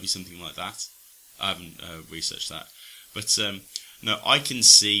 It might be something like that. I haven't researched that, but no, I can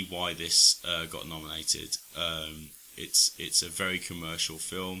see why this got nominated. It's a very commercial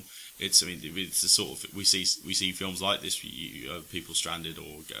film. It's the sort of we see films like this. People stranded,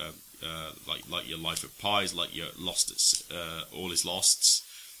 or like your Life of Pies, like your Lost. All Is Lost.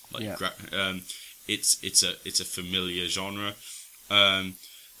 It's a familiar genre.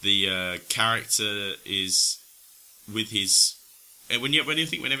 The character is with his. Whenever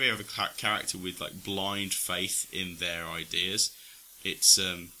you have a character with like blind faith in their ideas, it's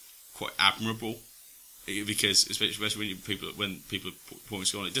quite admirable, because especially when people are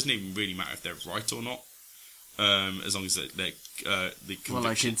pointing on, it doesn't even really matter if they're right or not, as long as they're the conviction. Well,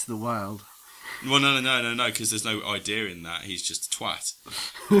 like Into the Wild. Well, no, because there's no idea in that. He's just a twat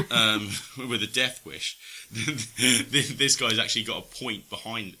with a death wish. This guy's actually got a point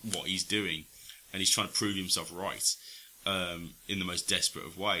behind what he's doing, and he's trying to prove himself right. In the most desperate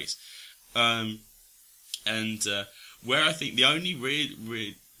of ways, and where I think the only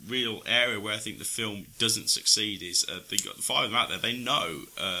real area where I think the film doesn't succeed is they got the five of them out there. They know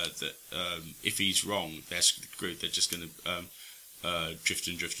that if he's wrong, they're screwed. They're just going to drift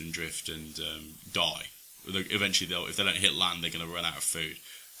and die. Eventually, if they don't hit land, they're going to run out of food.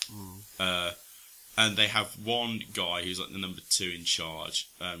 And they have one guy who's like the number 2 in charge,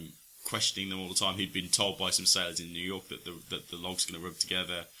 questioning them all the time. He'd been told by some sailors in New York that the log's going to rub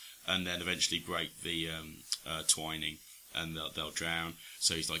together and then eventually break the twining, and they'll drown.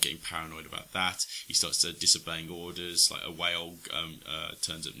 So he's like getting paranoid about that. He starts disobeying orders. Like a whale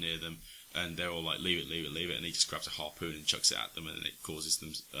turns up near them, and they're all like, leave it, and he just grabs a harpoon and chucks it at them, and it causes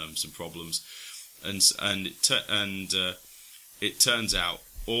them some problems. And it turns out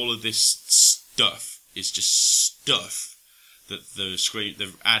all of this stuff is just stuff that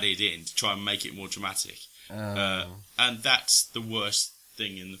they've added in to try and make it more dramatic. And that's the worst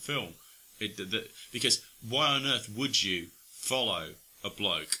thing in the film. Because why on earth would you follow a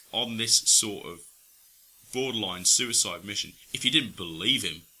bloke on this sort of borderline suicide mission if you didn't believe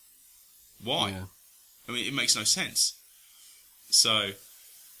him? Why? Yeah. I mean, it makes no sense. So,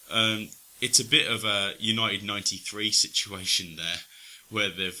 it's a bit of a United 93 situation there, where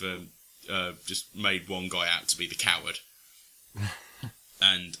they've just made one guy out to be the coward.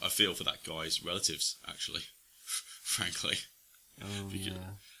 And I feel for that guy's relatives, actually, frankly.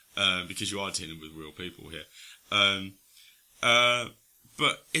 Because you are dealing with real people here.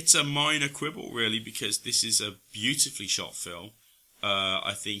 But it's a minor quibble, really, because this is a beautifully shot film.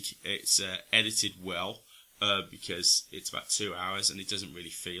 I think it's edited well, because it's about 2 hours and it doesn't really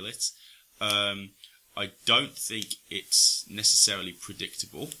feel it. I don't think it's necessarily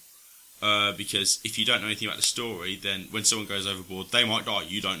predictable, because if you don't know anything about the story, then when someone goes overboard, they might die.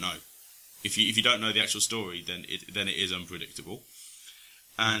 You don't know. If you don't know the actual story, then it is unpredictable.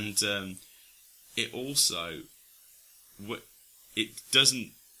 And it also it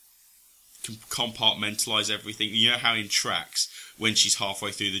doesn't compartmentalise everything. You know how in Tracks, when she's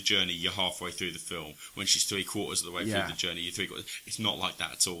halfway through the journey, you're halfway through the film. When she's 3/4 of the way through the journey, you're 3/4. It's not like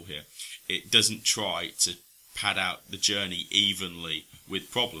that at all here. It doesn't try to pad out the journey evenly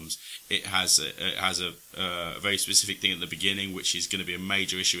with problems. It has a very specific thing at the beginning, which is going to be a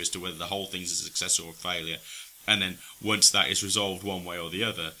major issue as to whether the whole thing's a success or a failure. And then once that is resolved one way or the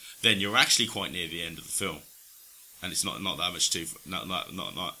other, then you're actually quite near the end of the film. And it's not that much too.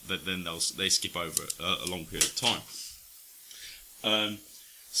 Then they skip over a long period of time.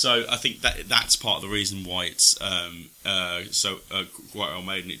 So I think that's part of the reason why it's so quite well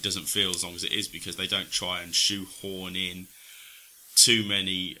made, and it doesn't feel as long as it is, because they don't try and shoehorn in too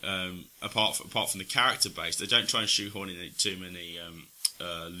many apart from the character base. They don't try and shoehorn in too many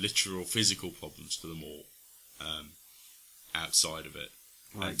literal physical problems to them all outside of it.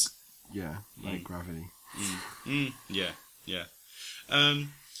 Like Gravity. Yeah.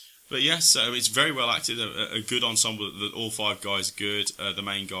 But yeah, so it's very well acted. A good ensemble. All 5 guys are good. The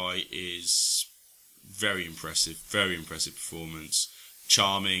main guy is very impressive performance.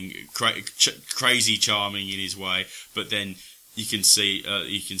 Charming, crazy charming in his way. But then you can see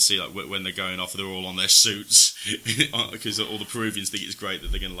like when they're going off, they're all on their suits because all the Peruvians think it's great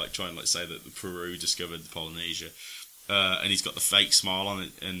that they're going to like try and like say that the Peru discovered Polynesia. And he's got the fake smile on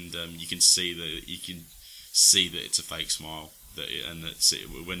it, and you can see that it's a fake smile.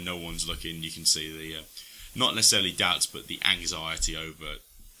 When no one's looking, you can see the not necessarily doubts, but the anxiety over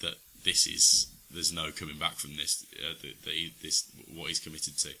that there's no coming back from this. What he's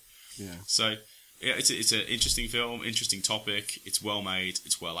committed to. Yeah. So yeah, it's an interesting film, interesting topic. It's well made,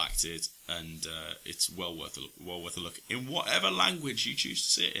 it's well acted, and it's well worth a look in whatever language you choose to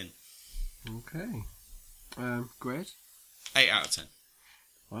see it in. Okay. Great. 8 out of 10.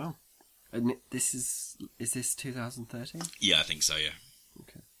 Wow. And is this 2013? Yeah, I think so, yeah.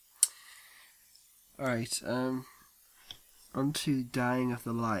 Okay. Alright, on to Dying of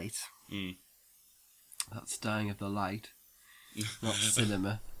the Light. That's Dying of the Light, not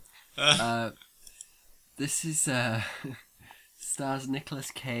cinema. This is, stars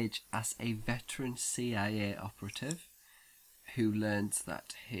Nicolas Cage as a veteran CIA operative who learns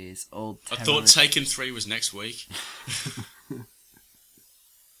that his old I thought Taken 3 was next week.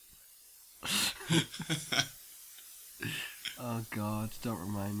 Oh God, don't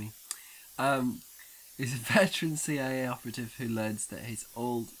remind me. He's a veteran CIA operative who learns that his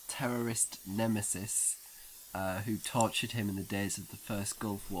old terrorist nemesis, who tortured him in the days of the First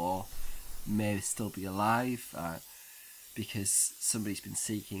Gulf War, may still be alive, because somebody's been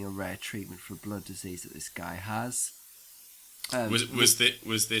seeking a rare treatment for a blood disease that this guy has.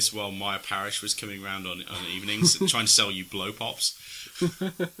 Was this while Maya Parrish was coming around on evenings trying to sell you blow pops?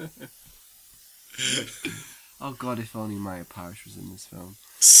 Oh God, if only Maya Parrish was in this film.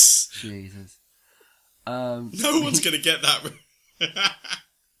 Jesus. No one's going to get that.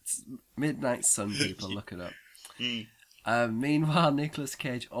 Midnight Sun, people, look it up. Mm. Meanwhile, Nicolas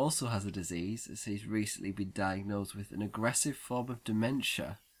Cage also has a disease, as he's recently been diagnosed with an aggressive form of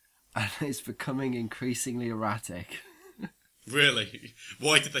dementia and is becoming increasingly erratic. Really?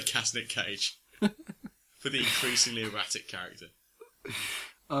 Why did they cast Nick Cage for the increasingly erratic character?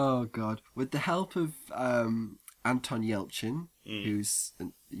 Oh God! With the help of Anton Yelchin, who's a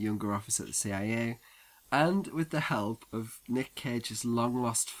younger officer at the CIA, and with the help of Nick Cage's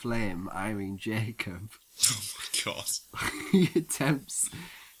long-lost flame, Irene Jacob, Oh my God! he attempts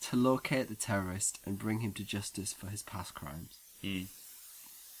to locate the terrorist and bring him to justice for his past crimes.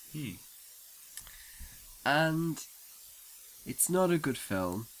 And it's not a good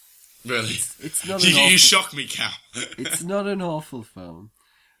film. Really? It's not you shock me, Cal. It's not an awful film,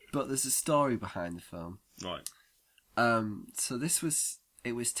 but there's a story behind the film. Right. So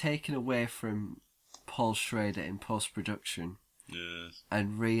it was taken away from Paul Schrader in post-production Yes.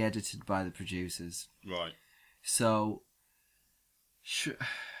 and re-edited by the producers. Right. So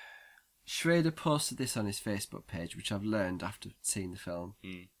Schrader posted this on his Facebook page, which I've learned after seeing the film.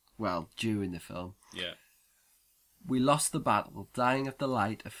 Well, during the film. Yeah. We lost the battle, dying of the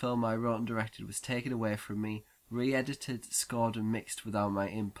light, a film I wrote and directed was taken away from me, re-edited, scored and mixed without my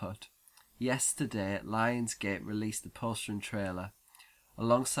input. Yesterday, Lionsgate released the poster and trailer.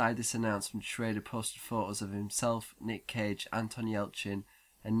 Alongside this announcement, Schrader posted photos of himself, Nick Cage, Anton Yelchin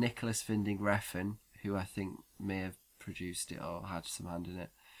and Nicholas Winding Refn, who I think may have produced it or had some hand in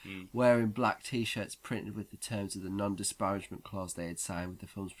it, wearing black t-shirts printed with the terms of the non-disparagement clause they had signed with the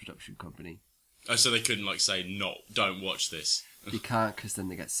film's production company. Oh, so they couldn't say, no, don't watch this. You can't, because then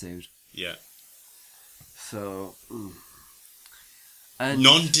they get sued. Yeah. So, and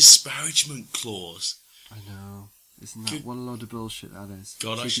non-disparagement clause. I know. Isn't that what a load of bullshit that is?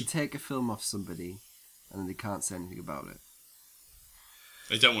 God, so I you should... can take a film off somebody, and then they can't say anything about it.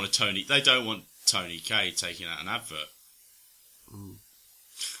 They don't want Tony Kaye taking out an advert.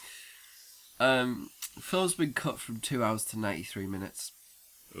 The film's been cut from 2 hours to 93 minutes.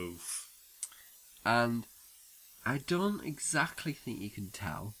 Oof. And I don't exactly think you can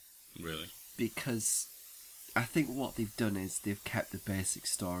tell. Really? Because I think what they've done is they've kept the basic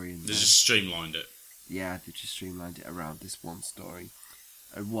story in there. They just streamlined it. Yeah, they've just streamlined it around this one story.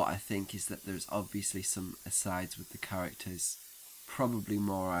 And what I think is that there's obviously some asides with the characters. Probably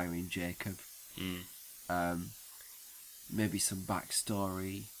more Irene Jacob. Maybe some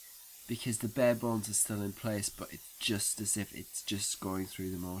backstory. Because the bare bones are still in place, but it's just as if it's just going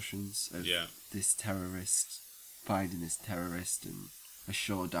through the motions of this terrorist, finding this terrorist and a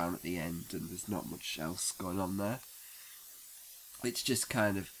showdown at the end, and there's not much else going on there. It's just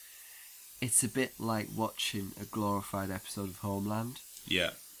kind of, it's a bit like watching a glorified episode of Homeland.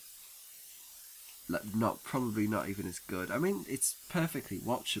 Yeah. Like, probably not even as good. I mean, it's perfectly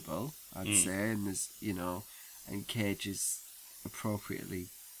watchable, I'd say, and there's, and Cage is appropriately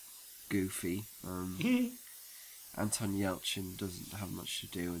goofy. Anton Yelchin doesn't have much to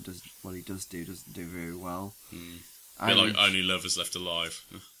do, and what he doesn't do very well. A bit like Only Lovers Left Alive.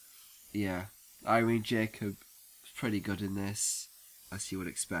 Yeah. Irene Jacob is pretty good in this, as you would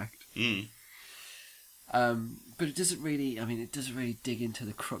expect. But it doesn't really dig into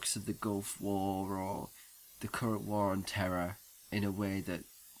the crux of the Gulf War or the current war on terror in a way that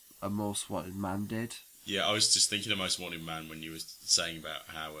A Most Wanted Man did. Yeah, I was just thinking of Most Wanted Man when you were saying about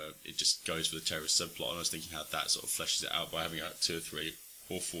how it just goes for the terrorist subplot, and I was thinking how that sort of fleshes it out by having 2 or 3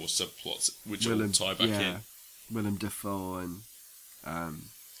 or 4 subplots which all tie back in. Willem Dafoe and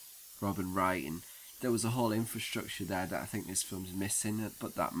Robin Wright, and there was a whole infrastructure there that I think this film's missing,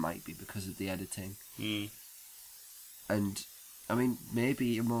 but that might be because of the editing. And, I mean,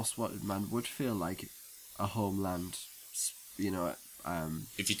 maybe A Most Wanted Man would feel like a Homeland,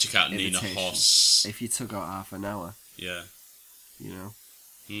 if you took out Nina Hoss. If you took out half an hour. Yeah.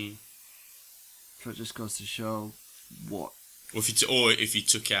 So it just goes to show what... Or if you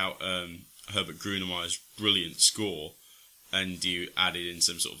took out Herbert Grönemeyer's brilliant score and you added in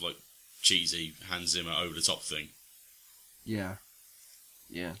some sort of cheesy Hans Zimmer over the top thing. Yeah.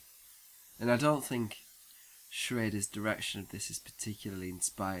 And I don't think Schrader's direction of this is particularly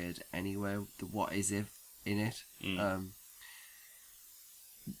inspired anyway. The what is if in it.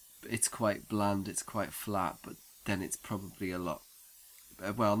 It's quite bland, it's quite flat, but then it's probably a lot...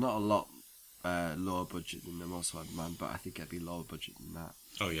 Well, not a lot lower budget than The Most Wanted Man, but I think it'd be lower budget than that.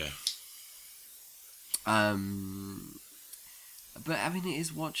 Oh, yeah. But, I mean, it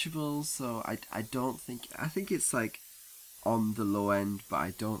is watchable, so I don't think... I think it's, on the low end, but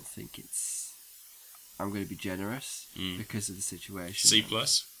I don't think it's... I'm going to be generous because of the situation. C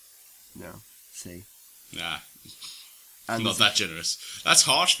plus? No, C. Nah, And not that generous. That's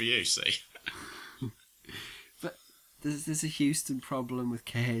harsh for you, C. But there's a Houston problem with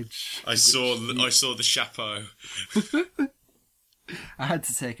Cage. I saw the chapeau. I had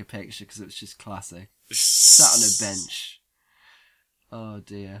to take a picture because it was just classic. Sat on a bench. Oh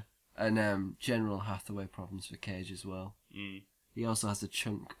dear. And General Hathaway problems for Cage as well. Mm. He also has a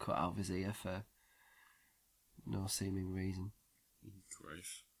chunk cut out of his ear for no seeming reason.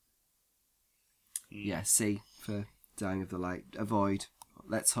 Grief. Yeah, C for Dying of the Light. Avoid.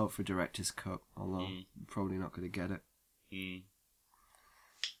 Let's hope for a director's cut, although probably not going to get it. Mm.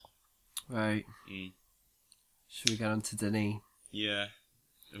 Right. Mm. Should we get on to Denis? Yeah.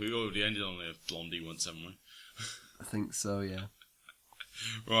 We already ended on a Blondie once, haven't we? I think so, yeah.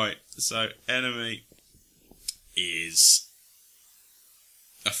 Right, so Enemy is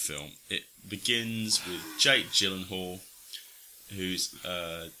a film. It begins with Jake Gyllenhaal, who's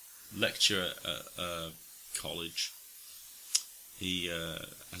a lecturer at college. He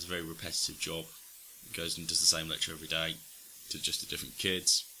has a very repetitive job. Goes and does the same lecture every day to different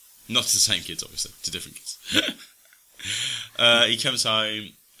kids. Not to the same kids, obviously, to different kids. He comes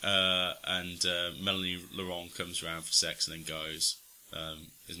home and Melanie Laurent comes around for sex and then goes.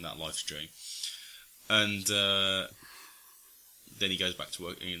 Isn't that life's dream? And then he goes back to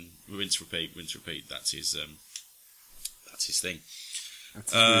work and rinse, repeat. That's his thing.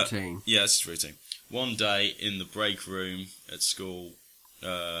 That's his routine. Yeah, that's his routine. One day in the break room at school,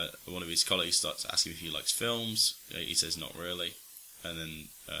 one of his colleagues starts asking if he likes films. He says not really, and then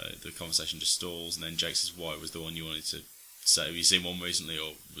the conversation just stalls. And then Jake says, "Why was the one you wanted to say? Have you seen one recently,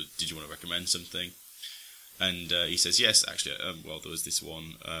 or did you want to recommend something?" And he says, "Yes, actually. Well, there was this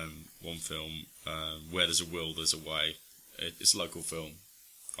one film, Where There's a Will, There's a Way. It's a local film.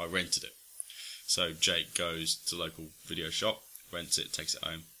 I rented it." So Jake goes to the local video shop, rents it, takes it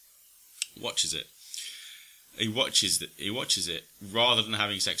home, watches it. He watches it rather than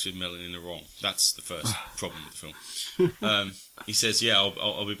having sex with Melanie Laurent. That's the first problem with the film. He says, "Yeah,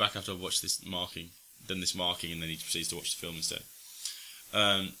 I'll be back after I've watched this marking," and then he proceeds to watch the film instead.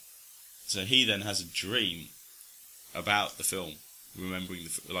 So he then has a dream about the film, remembering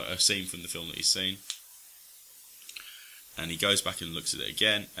a scene from the film that he's seen. And he goes back and looks at it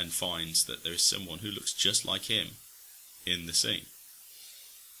again and finds that there is someone who looks just like him in the scene.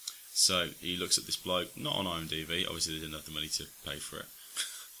 So he looks at this bloke, not on IMDb, obviously they didn't have the money to pay for it.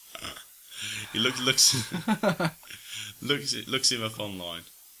 He looks him up online.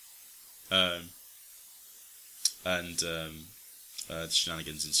 The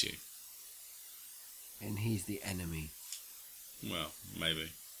shenanigans ensue. And he's the enemy. Well,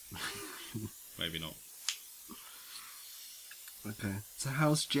 maybe. Maybe not. Okay. So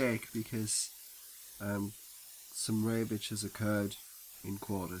how's Jake? Because some ravage has occurred in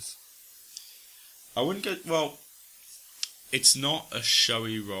quarters. I wouldn't go... Well, it's not a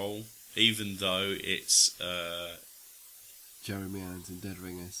showy role, even though it's... Jeremy Irons in Dead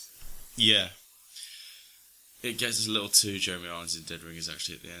Ringers. Yeah. It gets a little too Jeremy Irons in Dead Ringers,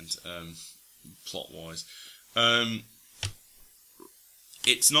 actually, at the end, plot-wise.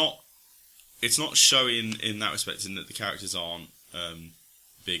 It's not showy in that respect, in that the characters aren't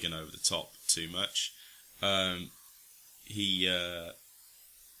big and over the top too much.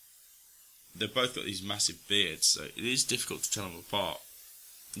 They've both got these massive beards, so it is difficult to tell them apart.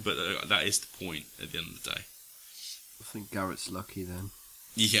 But that is the point at the end of the day. I think Garrett's lucky then.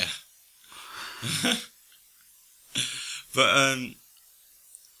 Yeah. But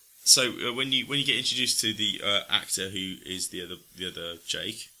so when you get introduced to the actor who is the other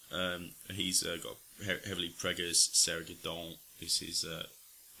Jake, he's got heavily preggers. Sarah Gadon is his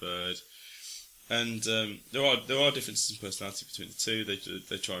bird, and there are differences in personality between the two.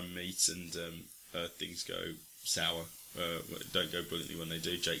 They try and meet, and things go sour. Don't go brilliantly when they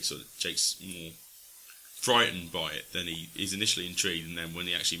do. Jake's more frightened by it than he's initially intrigued, and then when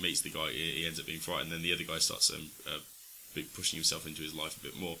he actually meets the guy, he ends up being frightened. Then the other guy starts pushing himself into his life a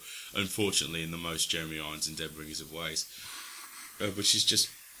bit more. Unfortunately, in the most Jeremy Irons in Dead Ringers of ways, which is just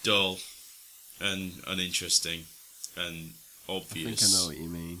dull and uninteresting and obvious. I think I know what you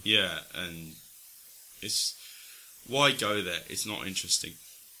mean. Yeah, and it's why go there? It's not interesting.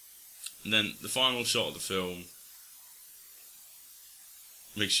 And then the final shot of the film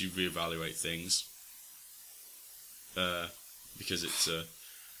makes you reevaluate things. Because it's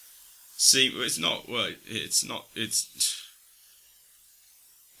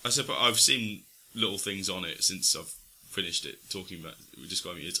I suppose I've seen little things on it since I've finished it, talking about,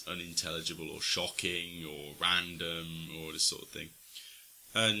 describing it as unintelligible or shocking or random or this sort of thing,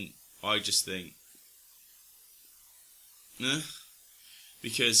 and I just think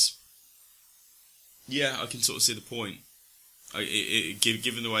because yeah, I can sort of see the point.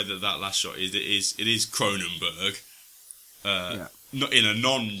 Given the way that last shot is, it is Cronenberg, not in a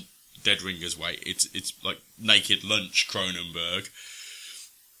non-Dead Ringers way. It's like Naked Lunch Cronenberg.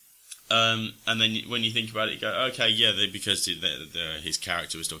 And then when you think about it, you go, okay, yeah, because his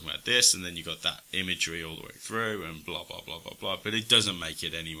character was talking about this, and then you got that imagery all the way through, and blah blah blah blah blah. But it doesn't make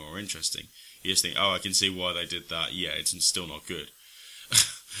it any more interesting. You just think, oh, I can see why they did that. Yeah, it's still not good.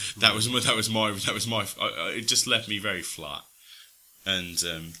 That was my. It just left me very flat, and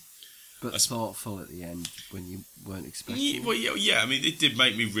but thoughtful at the end when you weren't expecting. Yeah. I mean, it did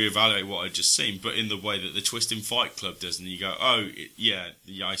make me reevaluate what I'd just seen, but in the way that the twist in Fight Club does, and you go, oh, yeah,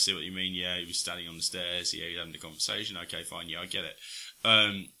 I see what you mean. Yeah, he was standing on the stairs. Yeah, he was having a conversation. Okay, fine. Yeah, I get it.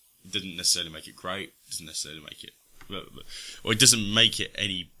 Didn't necessarily make it great. Doesn't necessarily make it, or it doesn't make it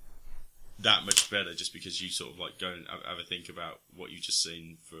any that much better just because you sort of like go and have a think about what you've just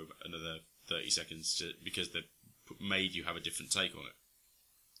seen for another 30 seconds because they've made you have a different take on it.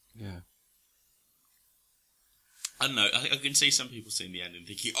 Yeah. I don't know. I can see some people seeing the end and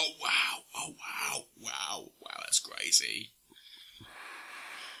thinking, oh wow, that's crazy.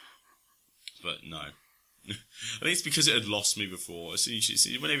 But no. I think it's because it had lost me before.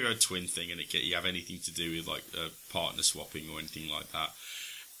 Whenever you have a twin thing and you have anything to do with like partner swapping or anything like that,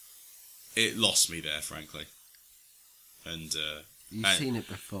 it lost me there, frankly. And you've seen it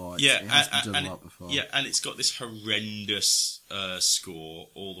before. Yeah, it has been done a lot before. Yeah, and it's got this horrendous score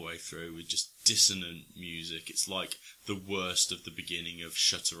all the way through with just dissonant music. It's like the worst of the beginning of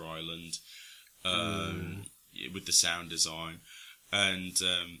Shutter Island with the sound design. And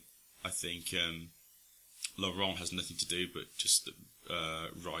I think Laurent has nothing to do but just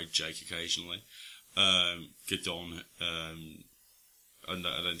ride Jake occasionally. Gadon, I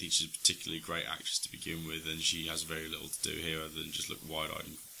don't think she's a particularly great actress to begin with, and she has very little to do here other than just look wide-eyed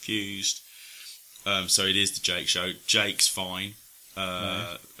and confused. So it is the Jake show. Jake's fine.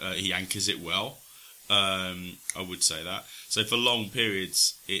 He anchors it well. I would say that. So for long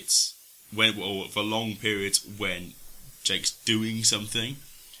periods, when Jake's doing something,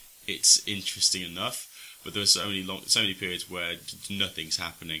 it's interesting enough. But there's so many periods where nothing's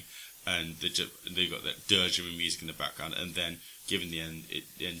happening, and they've got that dirge of music in the background, and then given the end, it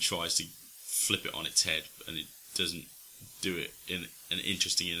then tries to flip it on its head, and it doesn't do it in an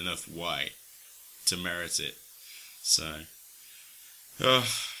interesting enough way to merit it. So,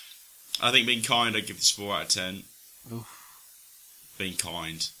 I think Being Kind, I'd give this 4 out of 10. Oof. Being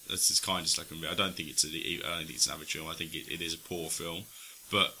Kind, that's as kind as I can be. I don't think it's an average film. I think it is a poor film,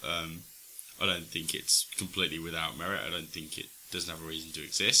 but I don't think it's completely without merit. I don't think it doesn't have a reason to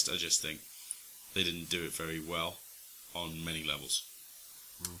exist. I just think they didn't do it very well on many levels.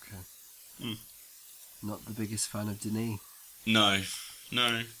 Okay. Not the biggest fan of Denis. No.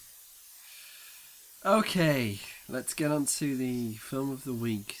 Okay, let's get on to the film of the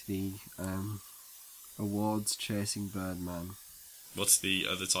week, the awards chasing Birdman. What's the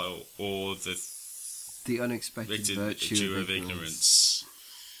other title? Or The Unexpected Virtue of Ignorance.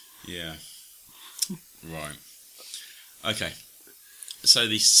 Yeah. Right. Okay. So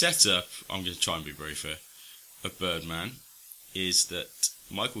the setup, I'm going to try and be brief here, of Birdman is that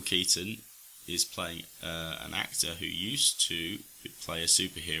Michael Keaton is playing an actor who used to play a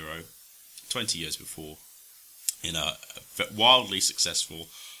superhero 20 years before in a wildly successful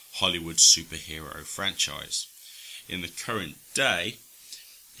Hollywood superhero franchise. In the current day,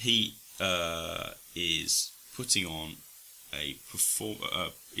 he is putting on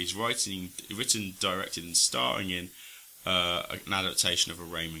is written, directed and starring in an adaptation of a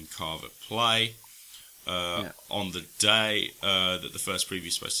Raymond Carver play. On the day that the first preview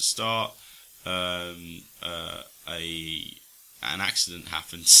is supposed to start, an accident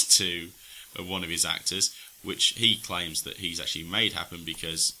happens to one of his actors, which he claims that he's actually made happen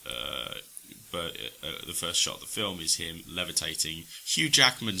because the first shot of the film is him levitating Hugh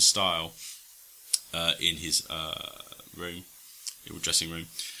Jackman style in his dressing room,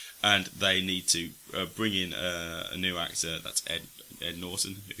 and they need to bring in a new actor. That's Ed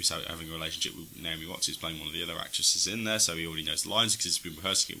Norton, who's having a relationship with Naomi Watts, who's playing one of the other actresses in there, so he already knows the lines because he's been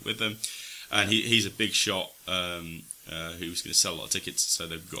rehearsing it with them. And he's a big shot who's going to sell a lot of tickets, so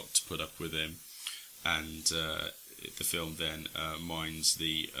they've got to put up with him. And the film then mines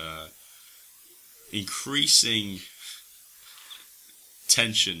the increasing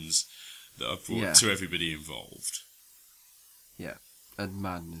tensions that are brought to everybody involved. Yeah, and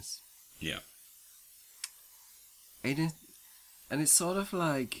madness. Yeah. And it's sort of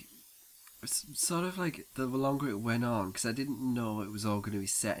like the longer it went on, because I didn't know it was all going to be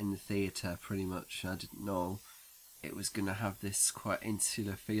set in the theatre, pretty much. I didn't know it was going to have this quite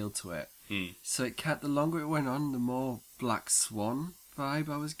insular feel to it. Mm. So it kept, the longer it went on, the more Black Swan vibe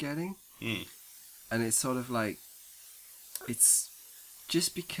I was getting. Mm. And it's sort of like, it's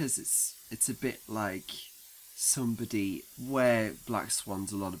just because it's a bit like somebody, where Black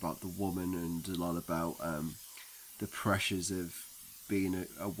Swan's a lot about the woman and a lot about the pressures of being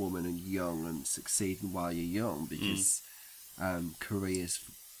a woman and young and succeeding while you're young, because careers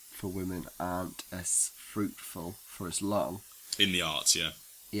for women aren't as fruitful for as long. In the arts, yeah.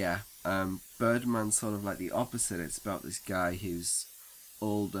 Yeah. Birdman's sort of like the opposite. It's about this guy who's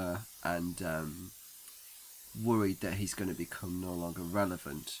older and worried that he's going to become no longer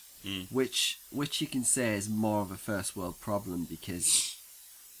relevant, which you can say is more of a first world problem, because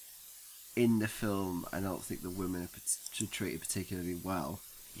in the film I don't think the women are treated particularly well.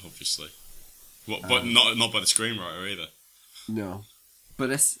 Obviously. But not by the screenwriter either. No. But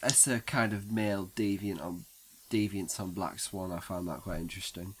as a kind of male deviance on Black Swan, I found that quite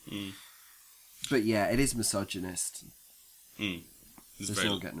interesting. But yeah, it is misogynist. There's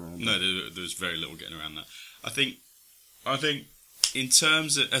no getting around that. No, there's very little getting around that. I think in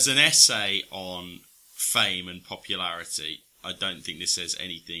terms of, as an essay on fame and popularity, I don't think this says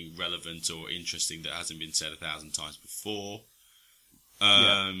anything relevant or interesting that hasn't been said 1,000 times before.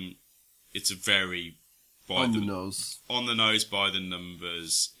 It's a very on the nose, by the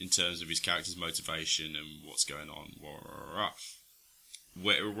numbers in terms of his character's motivation and what's going on.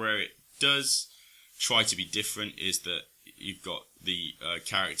 Where it does try to be different is that you've got the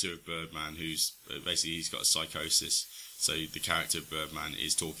character of Birdman, who's basically, he's got a psychosis. So the character of Birdman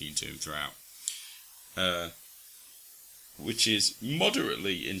is talking to him throughout, which is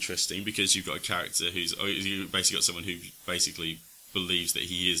moderately interesting, because you've got a character you've basically got someone who basically believes that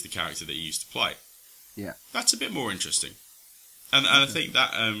he is the character that he used to play. Yeah, that's a bit more interesting, and I think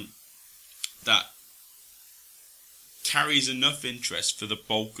that that carries enough interest for the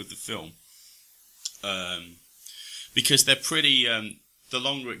bulk of the film, because they're pretty. The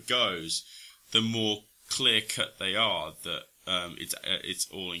longer it goes, the more clear cut they are that it's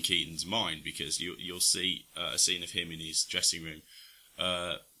all in Keaton's mind, because you'll see a scene of him in his dressing room,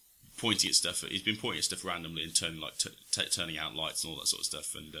 pointing at stuff. He's been pointing at stuff randomly and turning out lights and all that sort of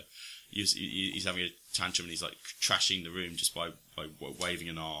stuff, and he's having a tantrum, and he's like trashing the room just by waving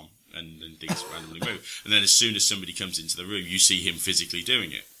an arm, and things randomly move. And then as soon as somebody comes into the room, you see him physically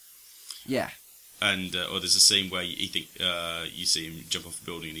doing it. Yeah. And or there's a scene where you see him jump off a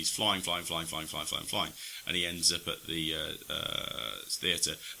building, and he's flying, and he ends up at the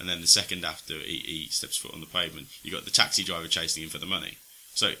theatre. And then the second after he steps foot on the pavement, you got the taxi driver chasing him for the money.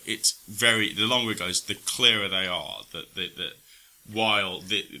 So it's the longer it goes, the clearer they are that while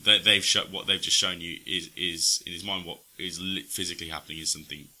they've what they've just shown you is in his mind, what is physically happening is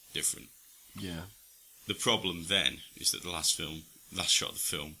something different. Yeah. The problem then is that the last shot of the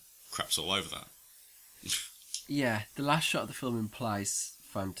film craps all over that. Yeah, the last shot of the film implies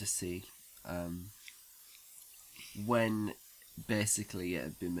fantasy, when basically it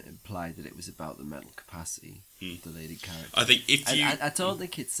had been implied that it was about the mental capacity of the lady character. I think I don't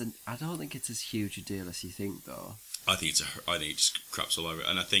think it's as huge a deal as you think, though. I think it just craps all over it,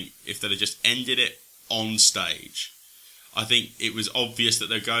 and I think if they'd have just ended it on stage, I think it was obvious that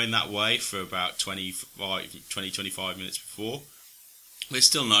they're going that way for about 20-25 minutes before. But it's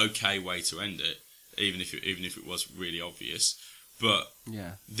still an okay way to end it, even if it was really obvious. But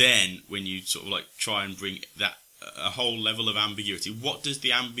yeah, then when you sort of like try and bring that a whole level of ambiguity, what does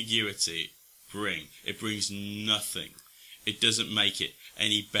the ambiguity bring? It brings nothing. It doesn't make it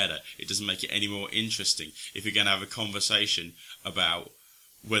any better. It doesn't make it any more interesting. If you're going to have a conversation about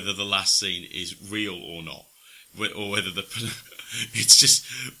whether the last scene is real or not, or whether it's just,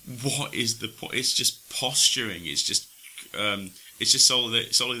 what is the point? It's just posturing. It's just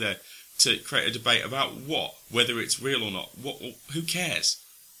solely there to create a debate about what, whether it's real or not. Who cares?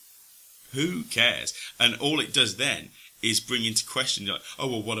 Who cares? And all it does then is bring into question, like, oh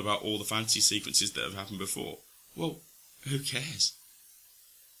well, what about all the fantasy sequences that have happened before? Well, who cares?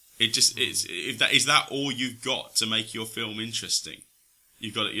 Is that all you've got to make your film interesting?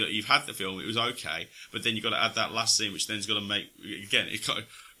 You've had the film, it was okay, but then you've got to add that last scene, which then's got to make, again,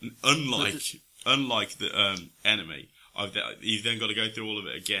 unlike the Enemy. You've then got to go through all of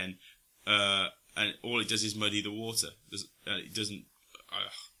it again, and all it does is muddy the water. It doesn't.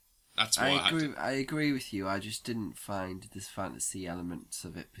 That's why I agree with you. I just didn't find this fantasy elements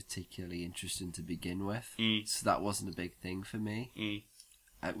of it particularly interesting to begin with, so that wasn't a big thing for me.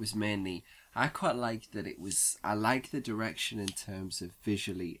 It was mainly, I quite liked that it was. I like the direction in terms of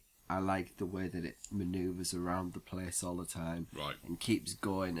visually. I like the way that it manoeuvres around the place all the time, right, and keeps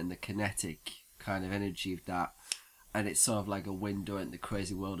going, and the kinetic kind of energy of that. and it's sort of like a window into the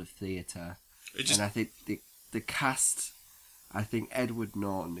crazy world of theatre. And I think the cast, I think Edward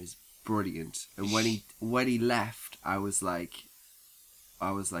Norton is brilliant. And when he left, I was like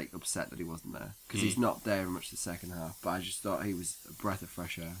upset that he wasn't there, because he's not there in much the second half. But I just thought he was a breath of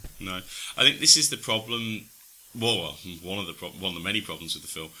fresh air. No, I think this is the problem. Well, one of the many problems with the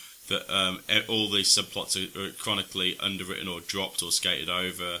film, that all these subplots are chronically underwritten or dropped or skated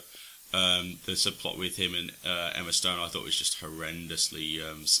over. The subplot with him and Emma Stone, I thought was just horrendously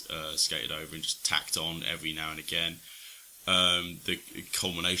skated over and just tacked on every now and again. The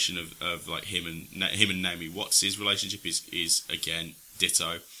culmination of like him and Naomi Watts' relationship is again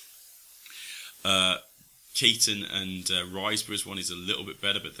ditto. Keaton and Riseborough's one is a little bit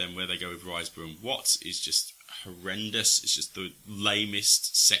better, but then where they go with Riseborough and Watts is just horrendous. It's just the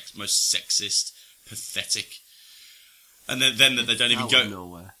lamest, most sexist, pathetic. And then that they don't even go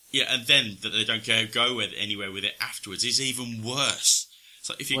nowhere. Yeah, and then that they don't go anywhere with it afterwards is even worse.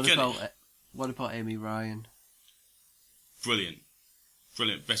 So if you're what about Amy Ryan? Brilliant,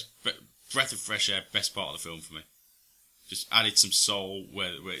 best breath of fresh air, best part of the film for me. Just added some soul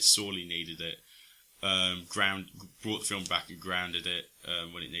where it sorely needed it. Brought the film back and grounded it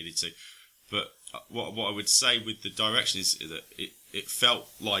when it needed to. But what I would say with the direction is that it felt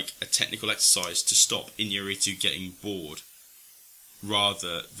like a technical exercise to stop Iñárritu getting bored,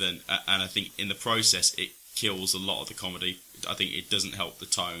 rather than, and I think in the process it kills a lot of the comedy. I think it doesn't help the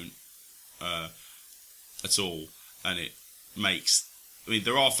tone at all, and it makes. I mean,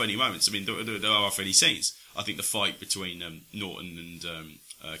 there are funny moments. I mean, there are funny scenes. I think the fight between Norton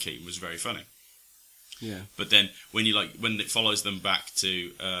and Keaton was very funny. Yeah. But then when it follows them back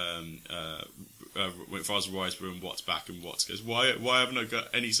to when it follows Riseborough and Watts back, and Watts goes, why haven't I got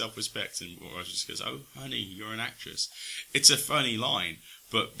any self-respect? And Riseborough just goes, oh honey, you're an actress. It's a funny line,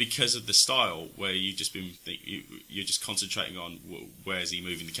 but because of the style where you're just concentrating on where's he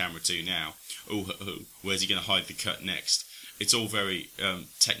moving the camera to now, where's he going to hide the cut next. It's all very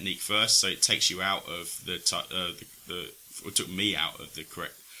technique first, so it takes you out of it took me out of the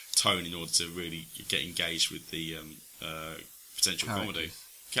correct tone in order to really get engaged with the potential comedy.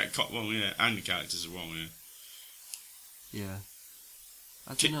 And the characters are wrong. Yeah.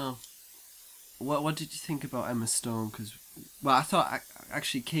 I don't know. What did you think about Emma Stone? Because I thought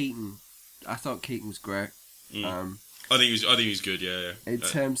actually Keaton. I thought Keaton was great. I think he was good. Yeah. In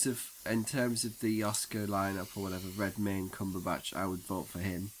terms of the Oscar lineup or whatever, Redmayne, Cumberbatch, I would vote for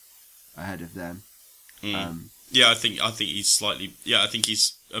him ahead of them. Yeah, I think he's slightly. Yeah, I think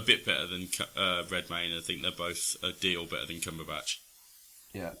he's a bit better than Redmayne. I think they're both a deal better than Cumberbatch.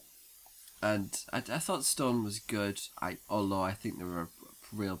 Yeah, and I thought Stone was good. Although I think there were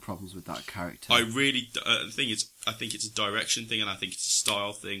real problems with that character. I think it's a direction thing, and I think it's a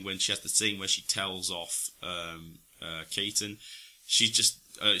style thing. When she has the scene where she tells off Keaton, she just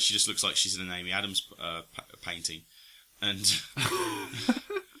looks like she's in an Amy Adams painting, and.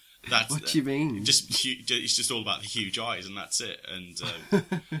 What do you mean? It's just all about the huge eyes, and that's it. And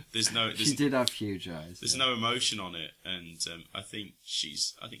there's no. She did have huge eyes. There's no emotion on it, and I think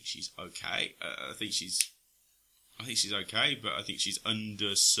she's okay. I think she's okay, but I think she's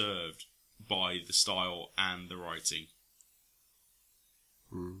underserved by the style and the writing.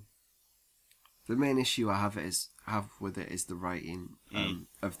 The main issue I have with it is the writing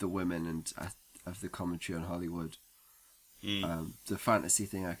of the women and of the commentary on Hollywood. The fantasy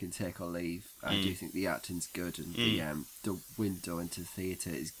thing I can take or leave. I do think the acting's good, and the window into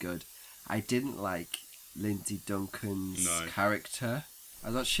theatre is good. I didn't like Lindsay Duncan's character. I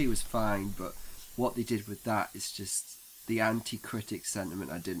thought she was fine, but what they did with that is just the anti-critic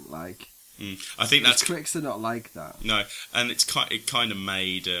sentiment I didn't like. I think that's critics are not like that. No, and it kind of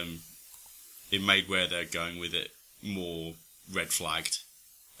made it made where they're going with it more red flagged.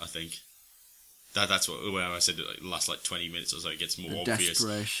 I think. That's what when I said that the last 20 minutes or so, it gets more obvious.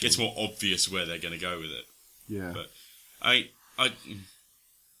 Desperation. Gets more obvious where they're going to go with it. Yeah. But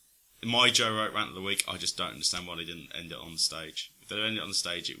my Joe Wright rant of the week, I just don't understand why they didn't end it on the stage. If they ended it on the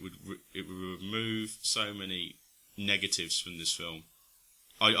stage, it would remove so many negatives from this film.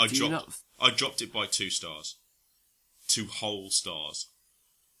 I dropped it by 2 stars, 2 whole stars.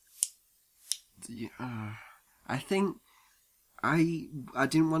 I think. I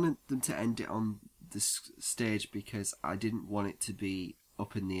didn't want them to end it on this stage because I didn't want it to be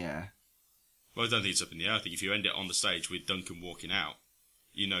up in the air. Well, I don't think it's up in the air. I think if you end it on the stage with Duncan walking out,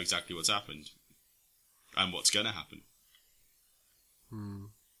 you know exactly what's happened and what's going to happen.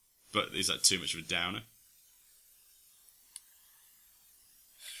 But is that too much of a downer?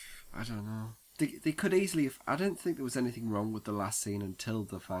 I don't know. They could easily have... I don't think there was anything wrong with the last scene until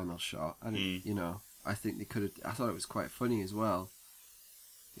the final shot. I think they could have. I thought it was quite funny as well.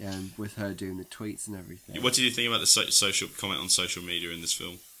 Yeah, and with her doing the tweets and everything. What did you think about the social comment on social media in this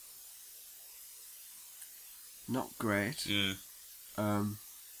film? Not great. Yeah.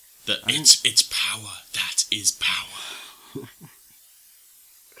 That it's power. That is power.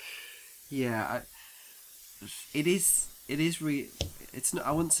 Yeah, it is. It's not.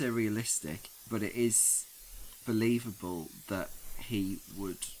 I wouldn't say realistic, but it is believable that he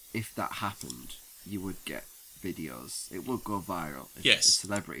would, if that happened, you would get videos. It would go viral. If Yes. a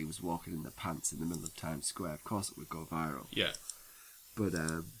celebrity was walking in their pants in the middle of Times Square, of course it would go viral. Yeah. But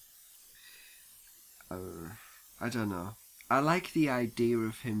I don't know. I like the idea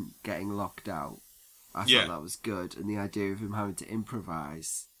of him getting locked out. I thought that was good, and the idea of him having to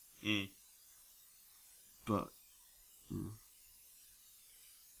improvise. Mm. But.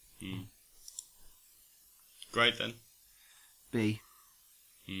 Great then. B.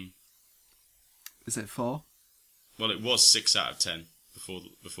 Mm. Is it 4? Well, it was 6 out of 10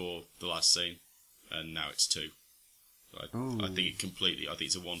 before the last scene, and now it's 2. I think it completely. I think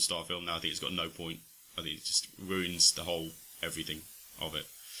it's a 1-star film now. I think it's got no point. I think it just ruins the whole everything of it.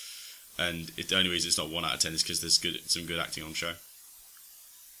 And the only reason it's not 1 out of 10 is because there's some good acting on the show.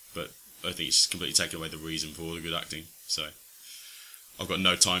 But I think it's just completely taken away the reason for all the good acting. So I've got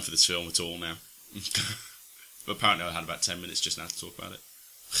no time for this film at all now. But apparently I had about 10 minutes just now to talk about it.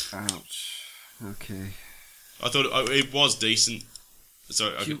 Ouch. Okay. I thought it was decent.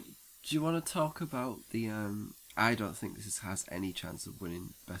 So do you want to talk about the? I don't think this has any chance of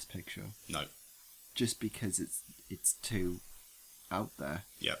winning Best Picture. No. Just because it's too out there.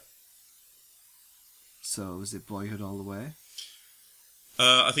 Yep. So is it Boyhood all the way?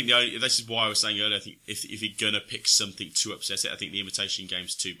 I think this is why I was saying earlier. I think if you're gonna pick something to upset it, I think The Imitation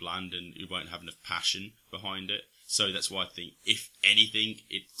Game's too bland and you won't have enough passion behind it. So that's why I think, if anything,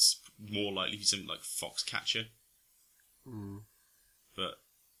 it's more likely to be something like Foxcatcher. Mm. But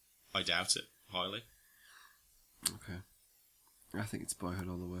I doubt it highly. Okay. I think it's Boyhood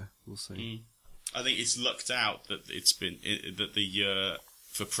all the way. We'll see. Mm. I think it's lucked out that it's been that the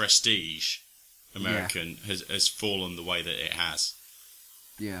for prestige, American has fallen the way that it has.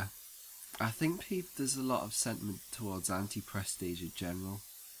 Yeah, I think there's a lot of sentiment towards anti-prestige in general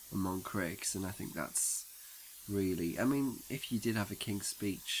among critics, and I think that's really. I mean, if you did have a King's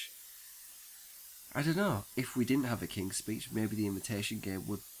Speech, I don't know. If we didn't have a King's Speech, maybe The Imitation Game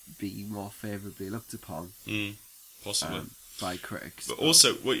would be more favourably looked upon. Possibly by critics. But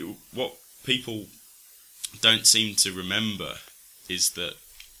also, what people don't seem to remember is that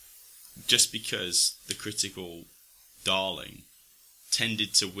just because the critical darling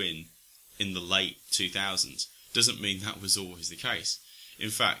tended to win in the late 2000s doesn't mean that was always the case. In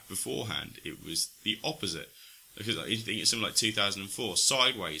fact, beforehand, it was the opposite. Because I think it's something like 2004,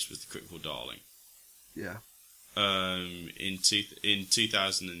 Sideways was the critical darling. Yeah. In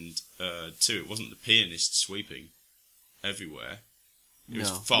 2002, it wasn't The Pianist sweeping everywhere. It was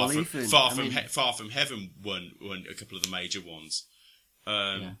Far From Heaven won a couple of the major ones.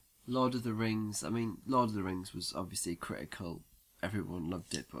 Lord of the Rings. I mean, Lord of the Rings was obviously critical. Everyone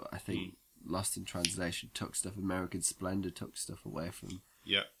loved it, but I think Lost in Translation took stuff. American Splendor took stuff away from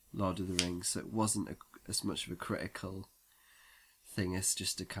Lord of the Rings, so it wasn't as much of a critical thing as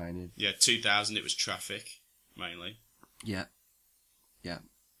just a kind of 2000. It was Traffic mainly. Yeah.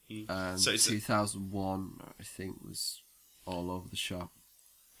 So 2001, I think, was all over the shop.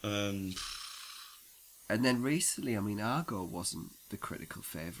 And then recently, I mean, Argo wasn't the critical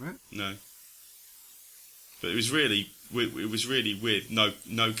favourite. No. But it was really weird.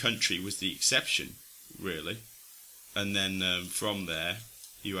 No Country was the exception, really. And then from there,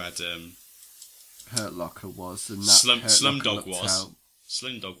 you had Hurt Locker was, and Slumdog was.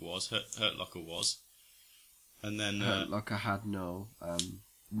 Slumdog was. Hurt Locker was. And then Hurt Locker had no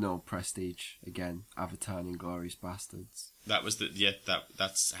prestige again. Avatar and Inglourious Bastards. That was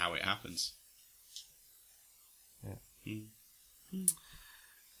that's how it happens. Yeah.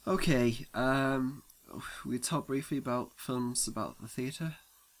 Okay. We talk briefly about films about the theatre.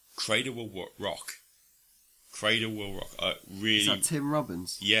 Cradle Will Rock. Really. Is that Tim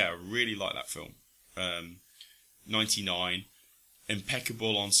Robbins? Yeah, I really like that film. 99.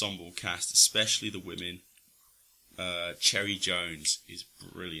 Impeccable ensemble cast, especially the women. Cherry Jones is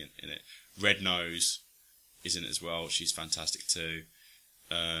brilliant in it. Red Nose is in it as well. She's fantastic too.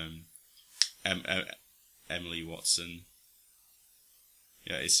 Emily Watson.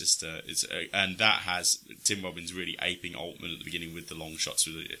 Yeah, it's just and that has Tim Robbins really aping Altman at the beginning with the long shots.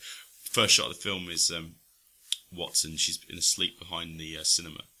 First shot of the film is Watson. She's been asleep behind the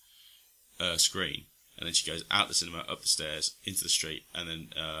cinema screen, and then she goes out the cinema, up the stairs, into the street, and then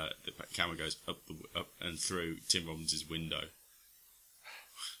the camera goes up and through Tim Robbins' window.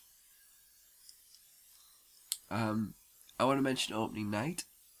 I want to mention opening night,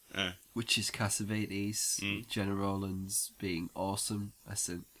 which is Cassavetes, Jenna Rollins being awesome as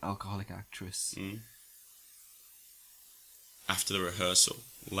an alcoholic actress. After the rehearsal,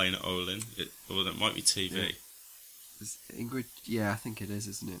 Lena Olin, or that might be TV. Yeah. Ingrid, I think it is,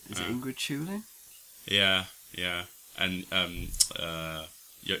 isn't it? Is it Ingrid Tulin? Yeah, and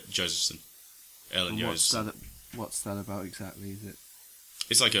Josephson, Ellen Josephson. What's that about exactly? Is it?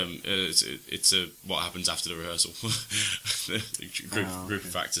 It's like it's a what happens after the rehearsal. group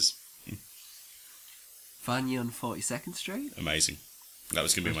of actors. Vanya on 42nd Street. Amazing. That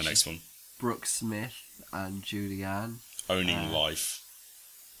was going to be my next one. Brooke Smith and Julianne owning life,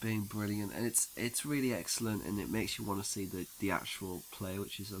 being brilliant, and it's really excellent, and it makes you want to see the actual play,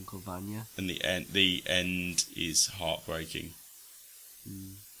 which is Uncle Vanya. And the end is heartbreaking.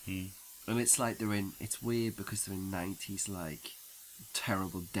 And it's like it's weird because they're in 90s like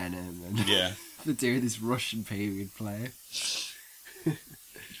terrible denim, and they're doing this Russian period play.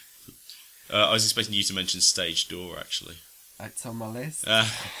 I was expecting you to mention Stage Door, actually. It's on my list.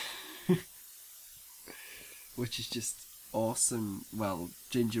 Which is just awesome. Well,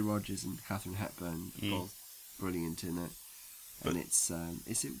 Ginger Rogers and Katharine Hepburn both brilliant in it. And it's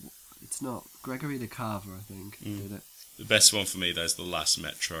not Gregory De Carver, I think, did it. The best one for me, there's The Last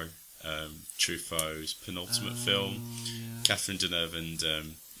Metro, Truffaut's penultimate film. Yeah. Catherine Deneuve and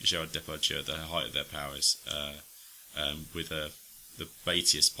Gerard Depardieu at the height of their powers, with the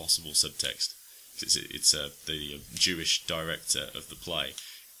baitiest possible subtext. It's the Jewish director of the play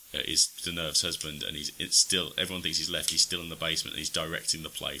is Deneuve's husband, and everyone thinks he's left. He's still in the basement, and he's directing the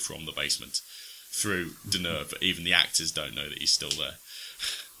play from the basement through Deneuve. But even the actors don't know that he's still there.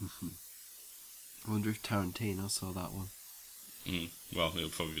 I wonder if Tarantino saw that one. Well, it'll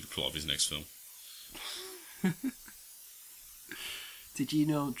probably be the plot of his next film. Did you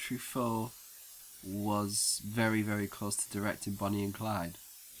know Truffaut was very, very close to directing Bonnie and Clyde?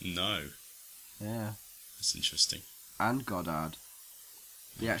 No. Yeah. That's interesting. And Godard.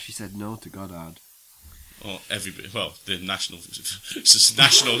 He actually said no to Godard. Well, the National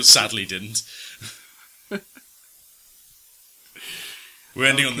sadly didn't. We're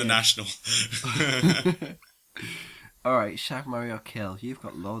ending on the National. Alright, Shag, Marry or Kill. You've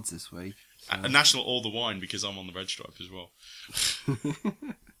got loads this week. So. A National all the wine because I'm on the red stripe as well.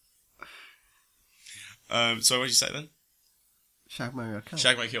 So what did you say then? Shag, Marry or Kill.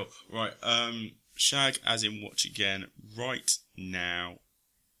 Shag, Marry, Kill. Right. Shag as in watch again. Right now,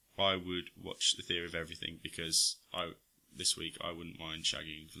 I would watch The Theory of Everything because this week I wouldn't mind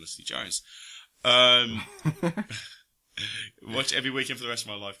shagging Felicity Jones. Watch every weekend for the rest of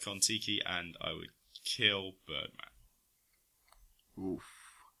my life Kon-Tiki, and I would kill Birdman. Oof.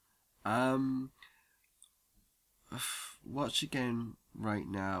 Watch again right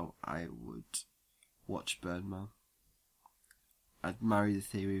now. I would watch Birdman. I'd marry The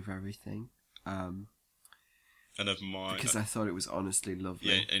Theory of Everything. And of mine, because I thought it was honestly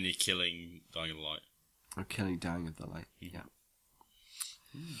lovely. Yeah, and you're killing Dying of the Light. Or killing Dying of the Light. Yeah.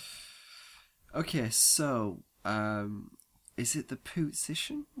 Okay, so is it the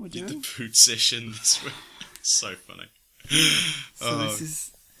Pootsition we're doing? The Pootsition. So funny. So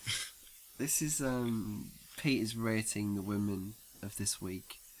this is Pete is rating the women of this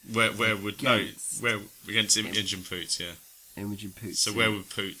week. Where against Imogen Poots, yeah. Imogen Poots. So where would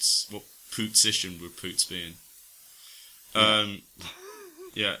what Pootsition would Poots be in?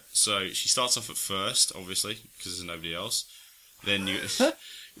 Yeah. So she starts off at first, obviously, because there's nobody else. Then you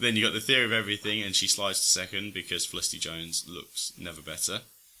got The Theory of Everything, and she slides to second because Felicity Jones looks never better.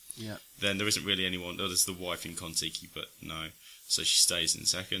 Yeah. Then there isn't really anyone. Oh, there's the wife in Kon-Tiki, but no. So she stays in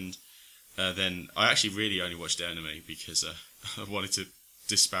second. Then I actually really only watched Enemy because I wanted to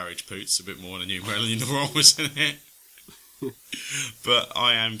disparage Poots a bit more, and I knew Marilyn Monroe was in it. But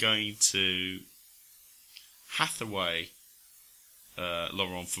I am going to Hathaway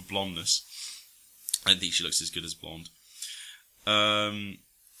Laurent for blondness. I don't think she looks as good as blonde.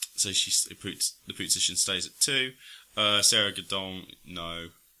 So the Pootsition stays at 2. Sarah Gadon, no.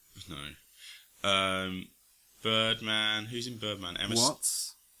 Birdman, who's in Birdman? Emma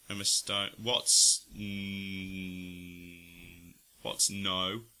Stone. Watts,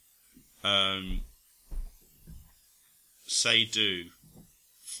 no. Seydoux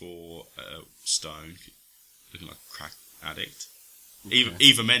for Stone, looking like a crack addict. Okay.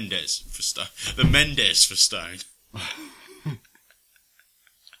 Eva Mendes for Stone. The Mendes for Stone.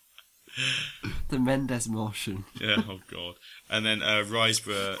 The Mendes motion. Yeah, oh god. And then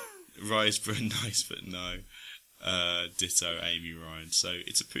Riseborough, Rise Burn Nice, but no. Ditto Amy Ryan. So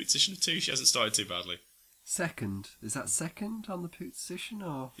it's a position of 2. She hasn't started too badly. Second. Is that second on the position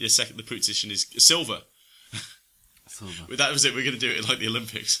or? Yeah, second. The position is silver. Silver. Well, that was it. We're going to do it like the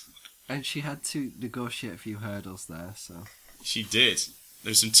Olympics. And she had to negotiate a few hurdles there, so. She did.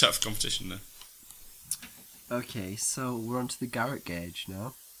 There was some tough competition there. Okay, so we're on to the Garrett gauge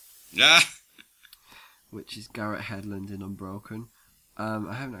now. Ah! Which is Garrett Hedlund in Unbroken.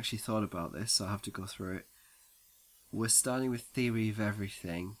 I haven't actually thought about this, so I'll have to go through it. We're starting with Theory of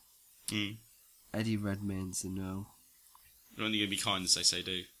Everything. Mm. Eddie Redmayne's a no. You're only going to be kind and say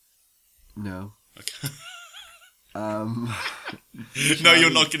do. No. Okay. No, you're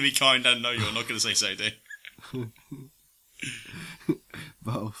not going to be kind, and no, you're not going to say do.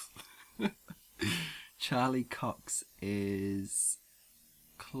 Both. Charlie Cox is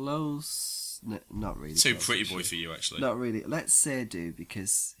close. No, not really. Too close, pretty actually. boy for you, actually. Not really. Let's say do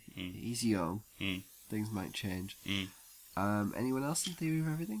because he's young. Mm. Things might change. Mm. Anyone else in Theory of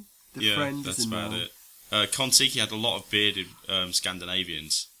Everything? The Yeah, Friend that's is a about no. it. Kon-Tiki had a lot of bearded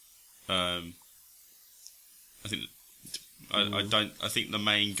Scandinavians. I think. I think the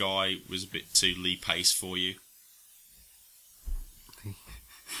main guy was a bit too Lee Pace for you.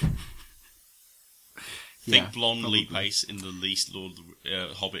 Yeah, Think blonde probably. Lee Pace in the least Lord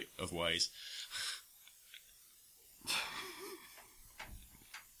Hobbit of ways.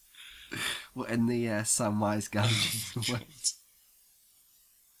 Well, in the Samwise Gamgee.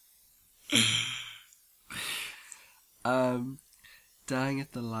 Dying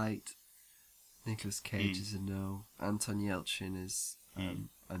at the Light. Nicolas Cage is a no. Anton Yelchin is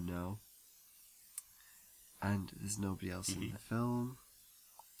a no. And there's nobody else in the film.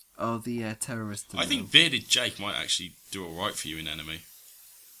 Oh, the terrorist. I think Bearded Jake might actually do alright for you in Enemy.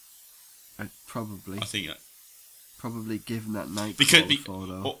 Probably. I think Probably given that night because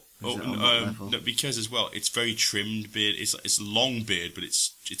photo. no, because as well, it's very trimmed beard. It's a long beard, but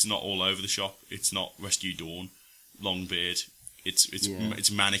it's not all over the shop. It's not Rescue Dawn long beard.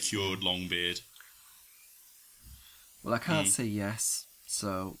 It's manicured long beard. Well, I can't say yes,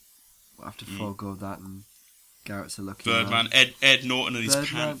 so we'll have to forego that. And Garrett's a lucky Birdman, man. Ed Norton and his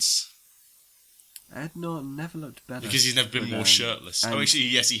Birdman. pants. Ed Norton never looked better Because he's never been more shirtless. and- Oh, actually,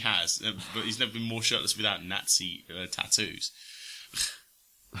 yes, he has. But he's never been more shirtless without Nazi tattoos.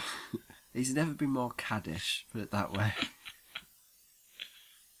 He's never been more caddish, put it that way.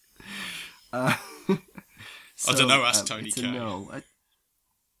 I don't know, ask Tony it's a Kay. no.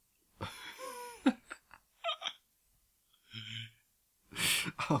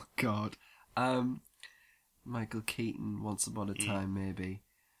 Oh, God. Michael Keaton, Once Upon a Time, maybe.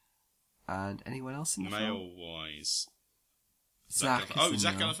 And anyone else in the film? Male-wise. Zach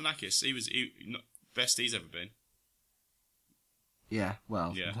Zach Galifianakis. He was best he's ever been. Yeah,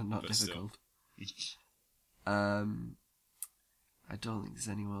 well, Yeah, not but still. difficult. I don't think there's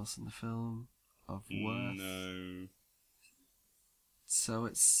anyone else in the film of worth. No. So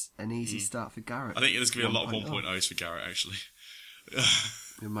it's an easy start for Garrett. I think there's going to be a lot of 1.0. 1.0s for Garrett, actually.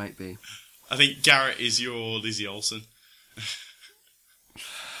 It might be. I think Garrett is your Lizzie Olsen.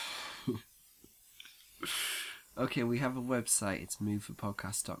 Okay, we have a website. It's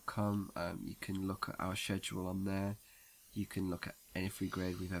moveforpodcast.com. You can look at our schedule on there. You can look at any free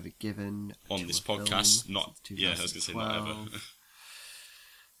grade we've ever given On to this a film podcast, not... since Yeah, I was going to say not ever. 2012,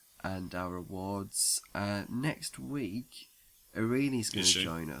 and our awards. Next week, Irene's going Is to she?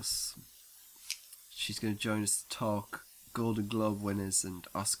 join us. She's going to join us to talk Golden Globe winners and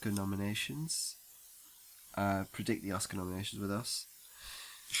Oscar nominations. Predict the Oscar nominations with us.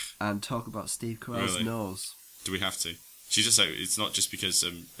 And talk about Steve Carell's Really? nose. Do we have to? She just said it's not just because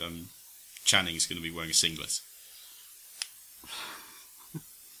Channing's going to be wearing a singlet.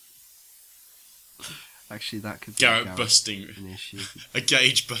 Actually, that could be Garrett busting. an issue. A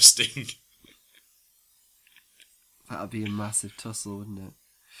gauge busting. That'd be a massive tussle, wouldn't it?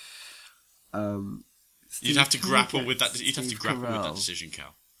 You'd have to can we grapple get with that. You'd have to Steve grapple with that Carell decision,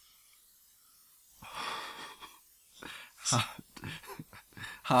 Cal.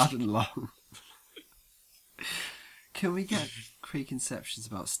 hard and long. Can we get preconceptions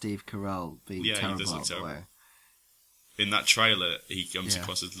about Steve Carell being Yeah, he terrible? does look out the terrible. way? In that trailer, he comes Yeah.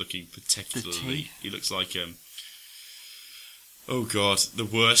 across as looking The particularly. teeth. He looks like oh god, the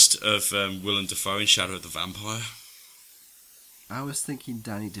worst of Willem Dafoe in Shadow of the Vampire. I was thinking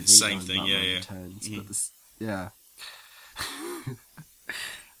Danny DeVito Same in thing, Batman yeah. Returns, Mhm. but this, yeah.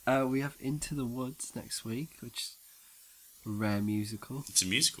 We have Into the Woods next week, which is a rare musical. It's a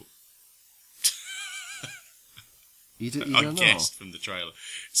musical. You I don't know? guessed from the trailer.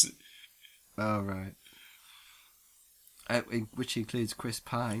 Oh, right. Which includes Chris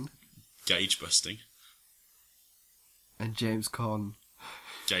Pine. Gauge busting. And James Caan.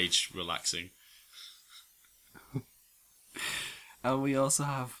 Gauge relaxing. And we also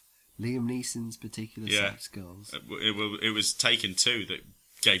have Liam Neeson's particular sex skills. It was Taken 2 that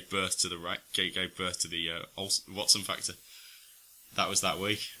gave birth to the Watson factor. That was that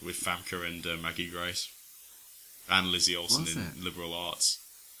week with Famke and Maggie Grace and Lizzie Olsen in liberal arts.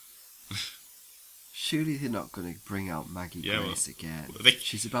 Surely they're not going to bring out Maggie Grace again.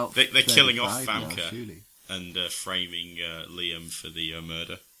 She's about they're killing off now, Famke surely. And framing Liam for the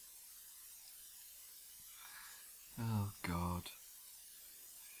murder. Oh God.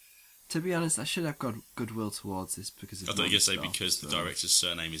 To be honest, I should have got goodwill towards this because of I thought you were going to say because the director's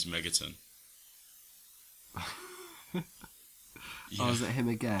surname is Megaton. Oh, is it him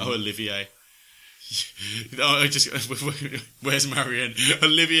again? Oh, Olivier. Oh, where's Marianne?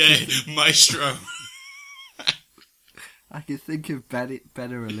 Olivier Maestro. I can think of better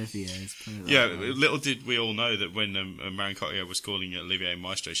Oliviers. Little did we all know that when Marion Cotillard was calling Olivier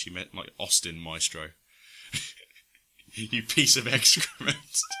Maestro, she meant like Austin Maestro. You piece of excrement.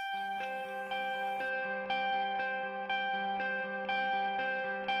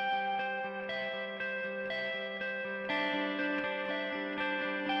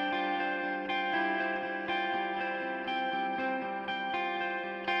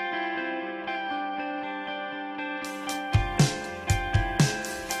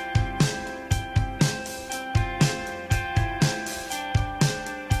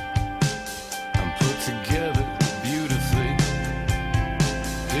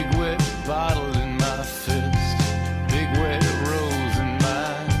 Bottle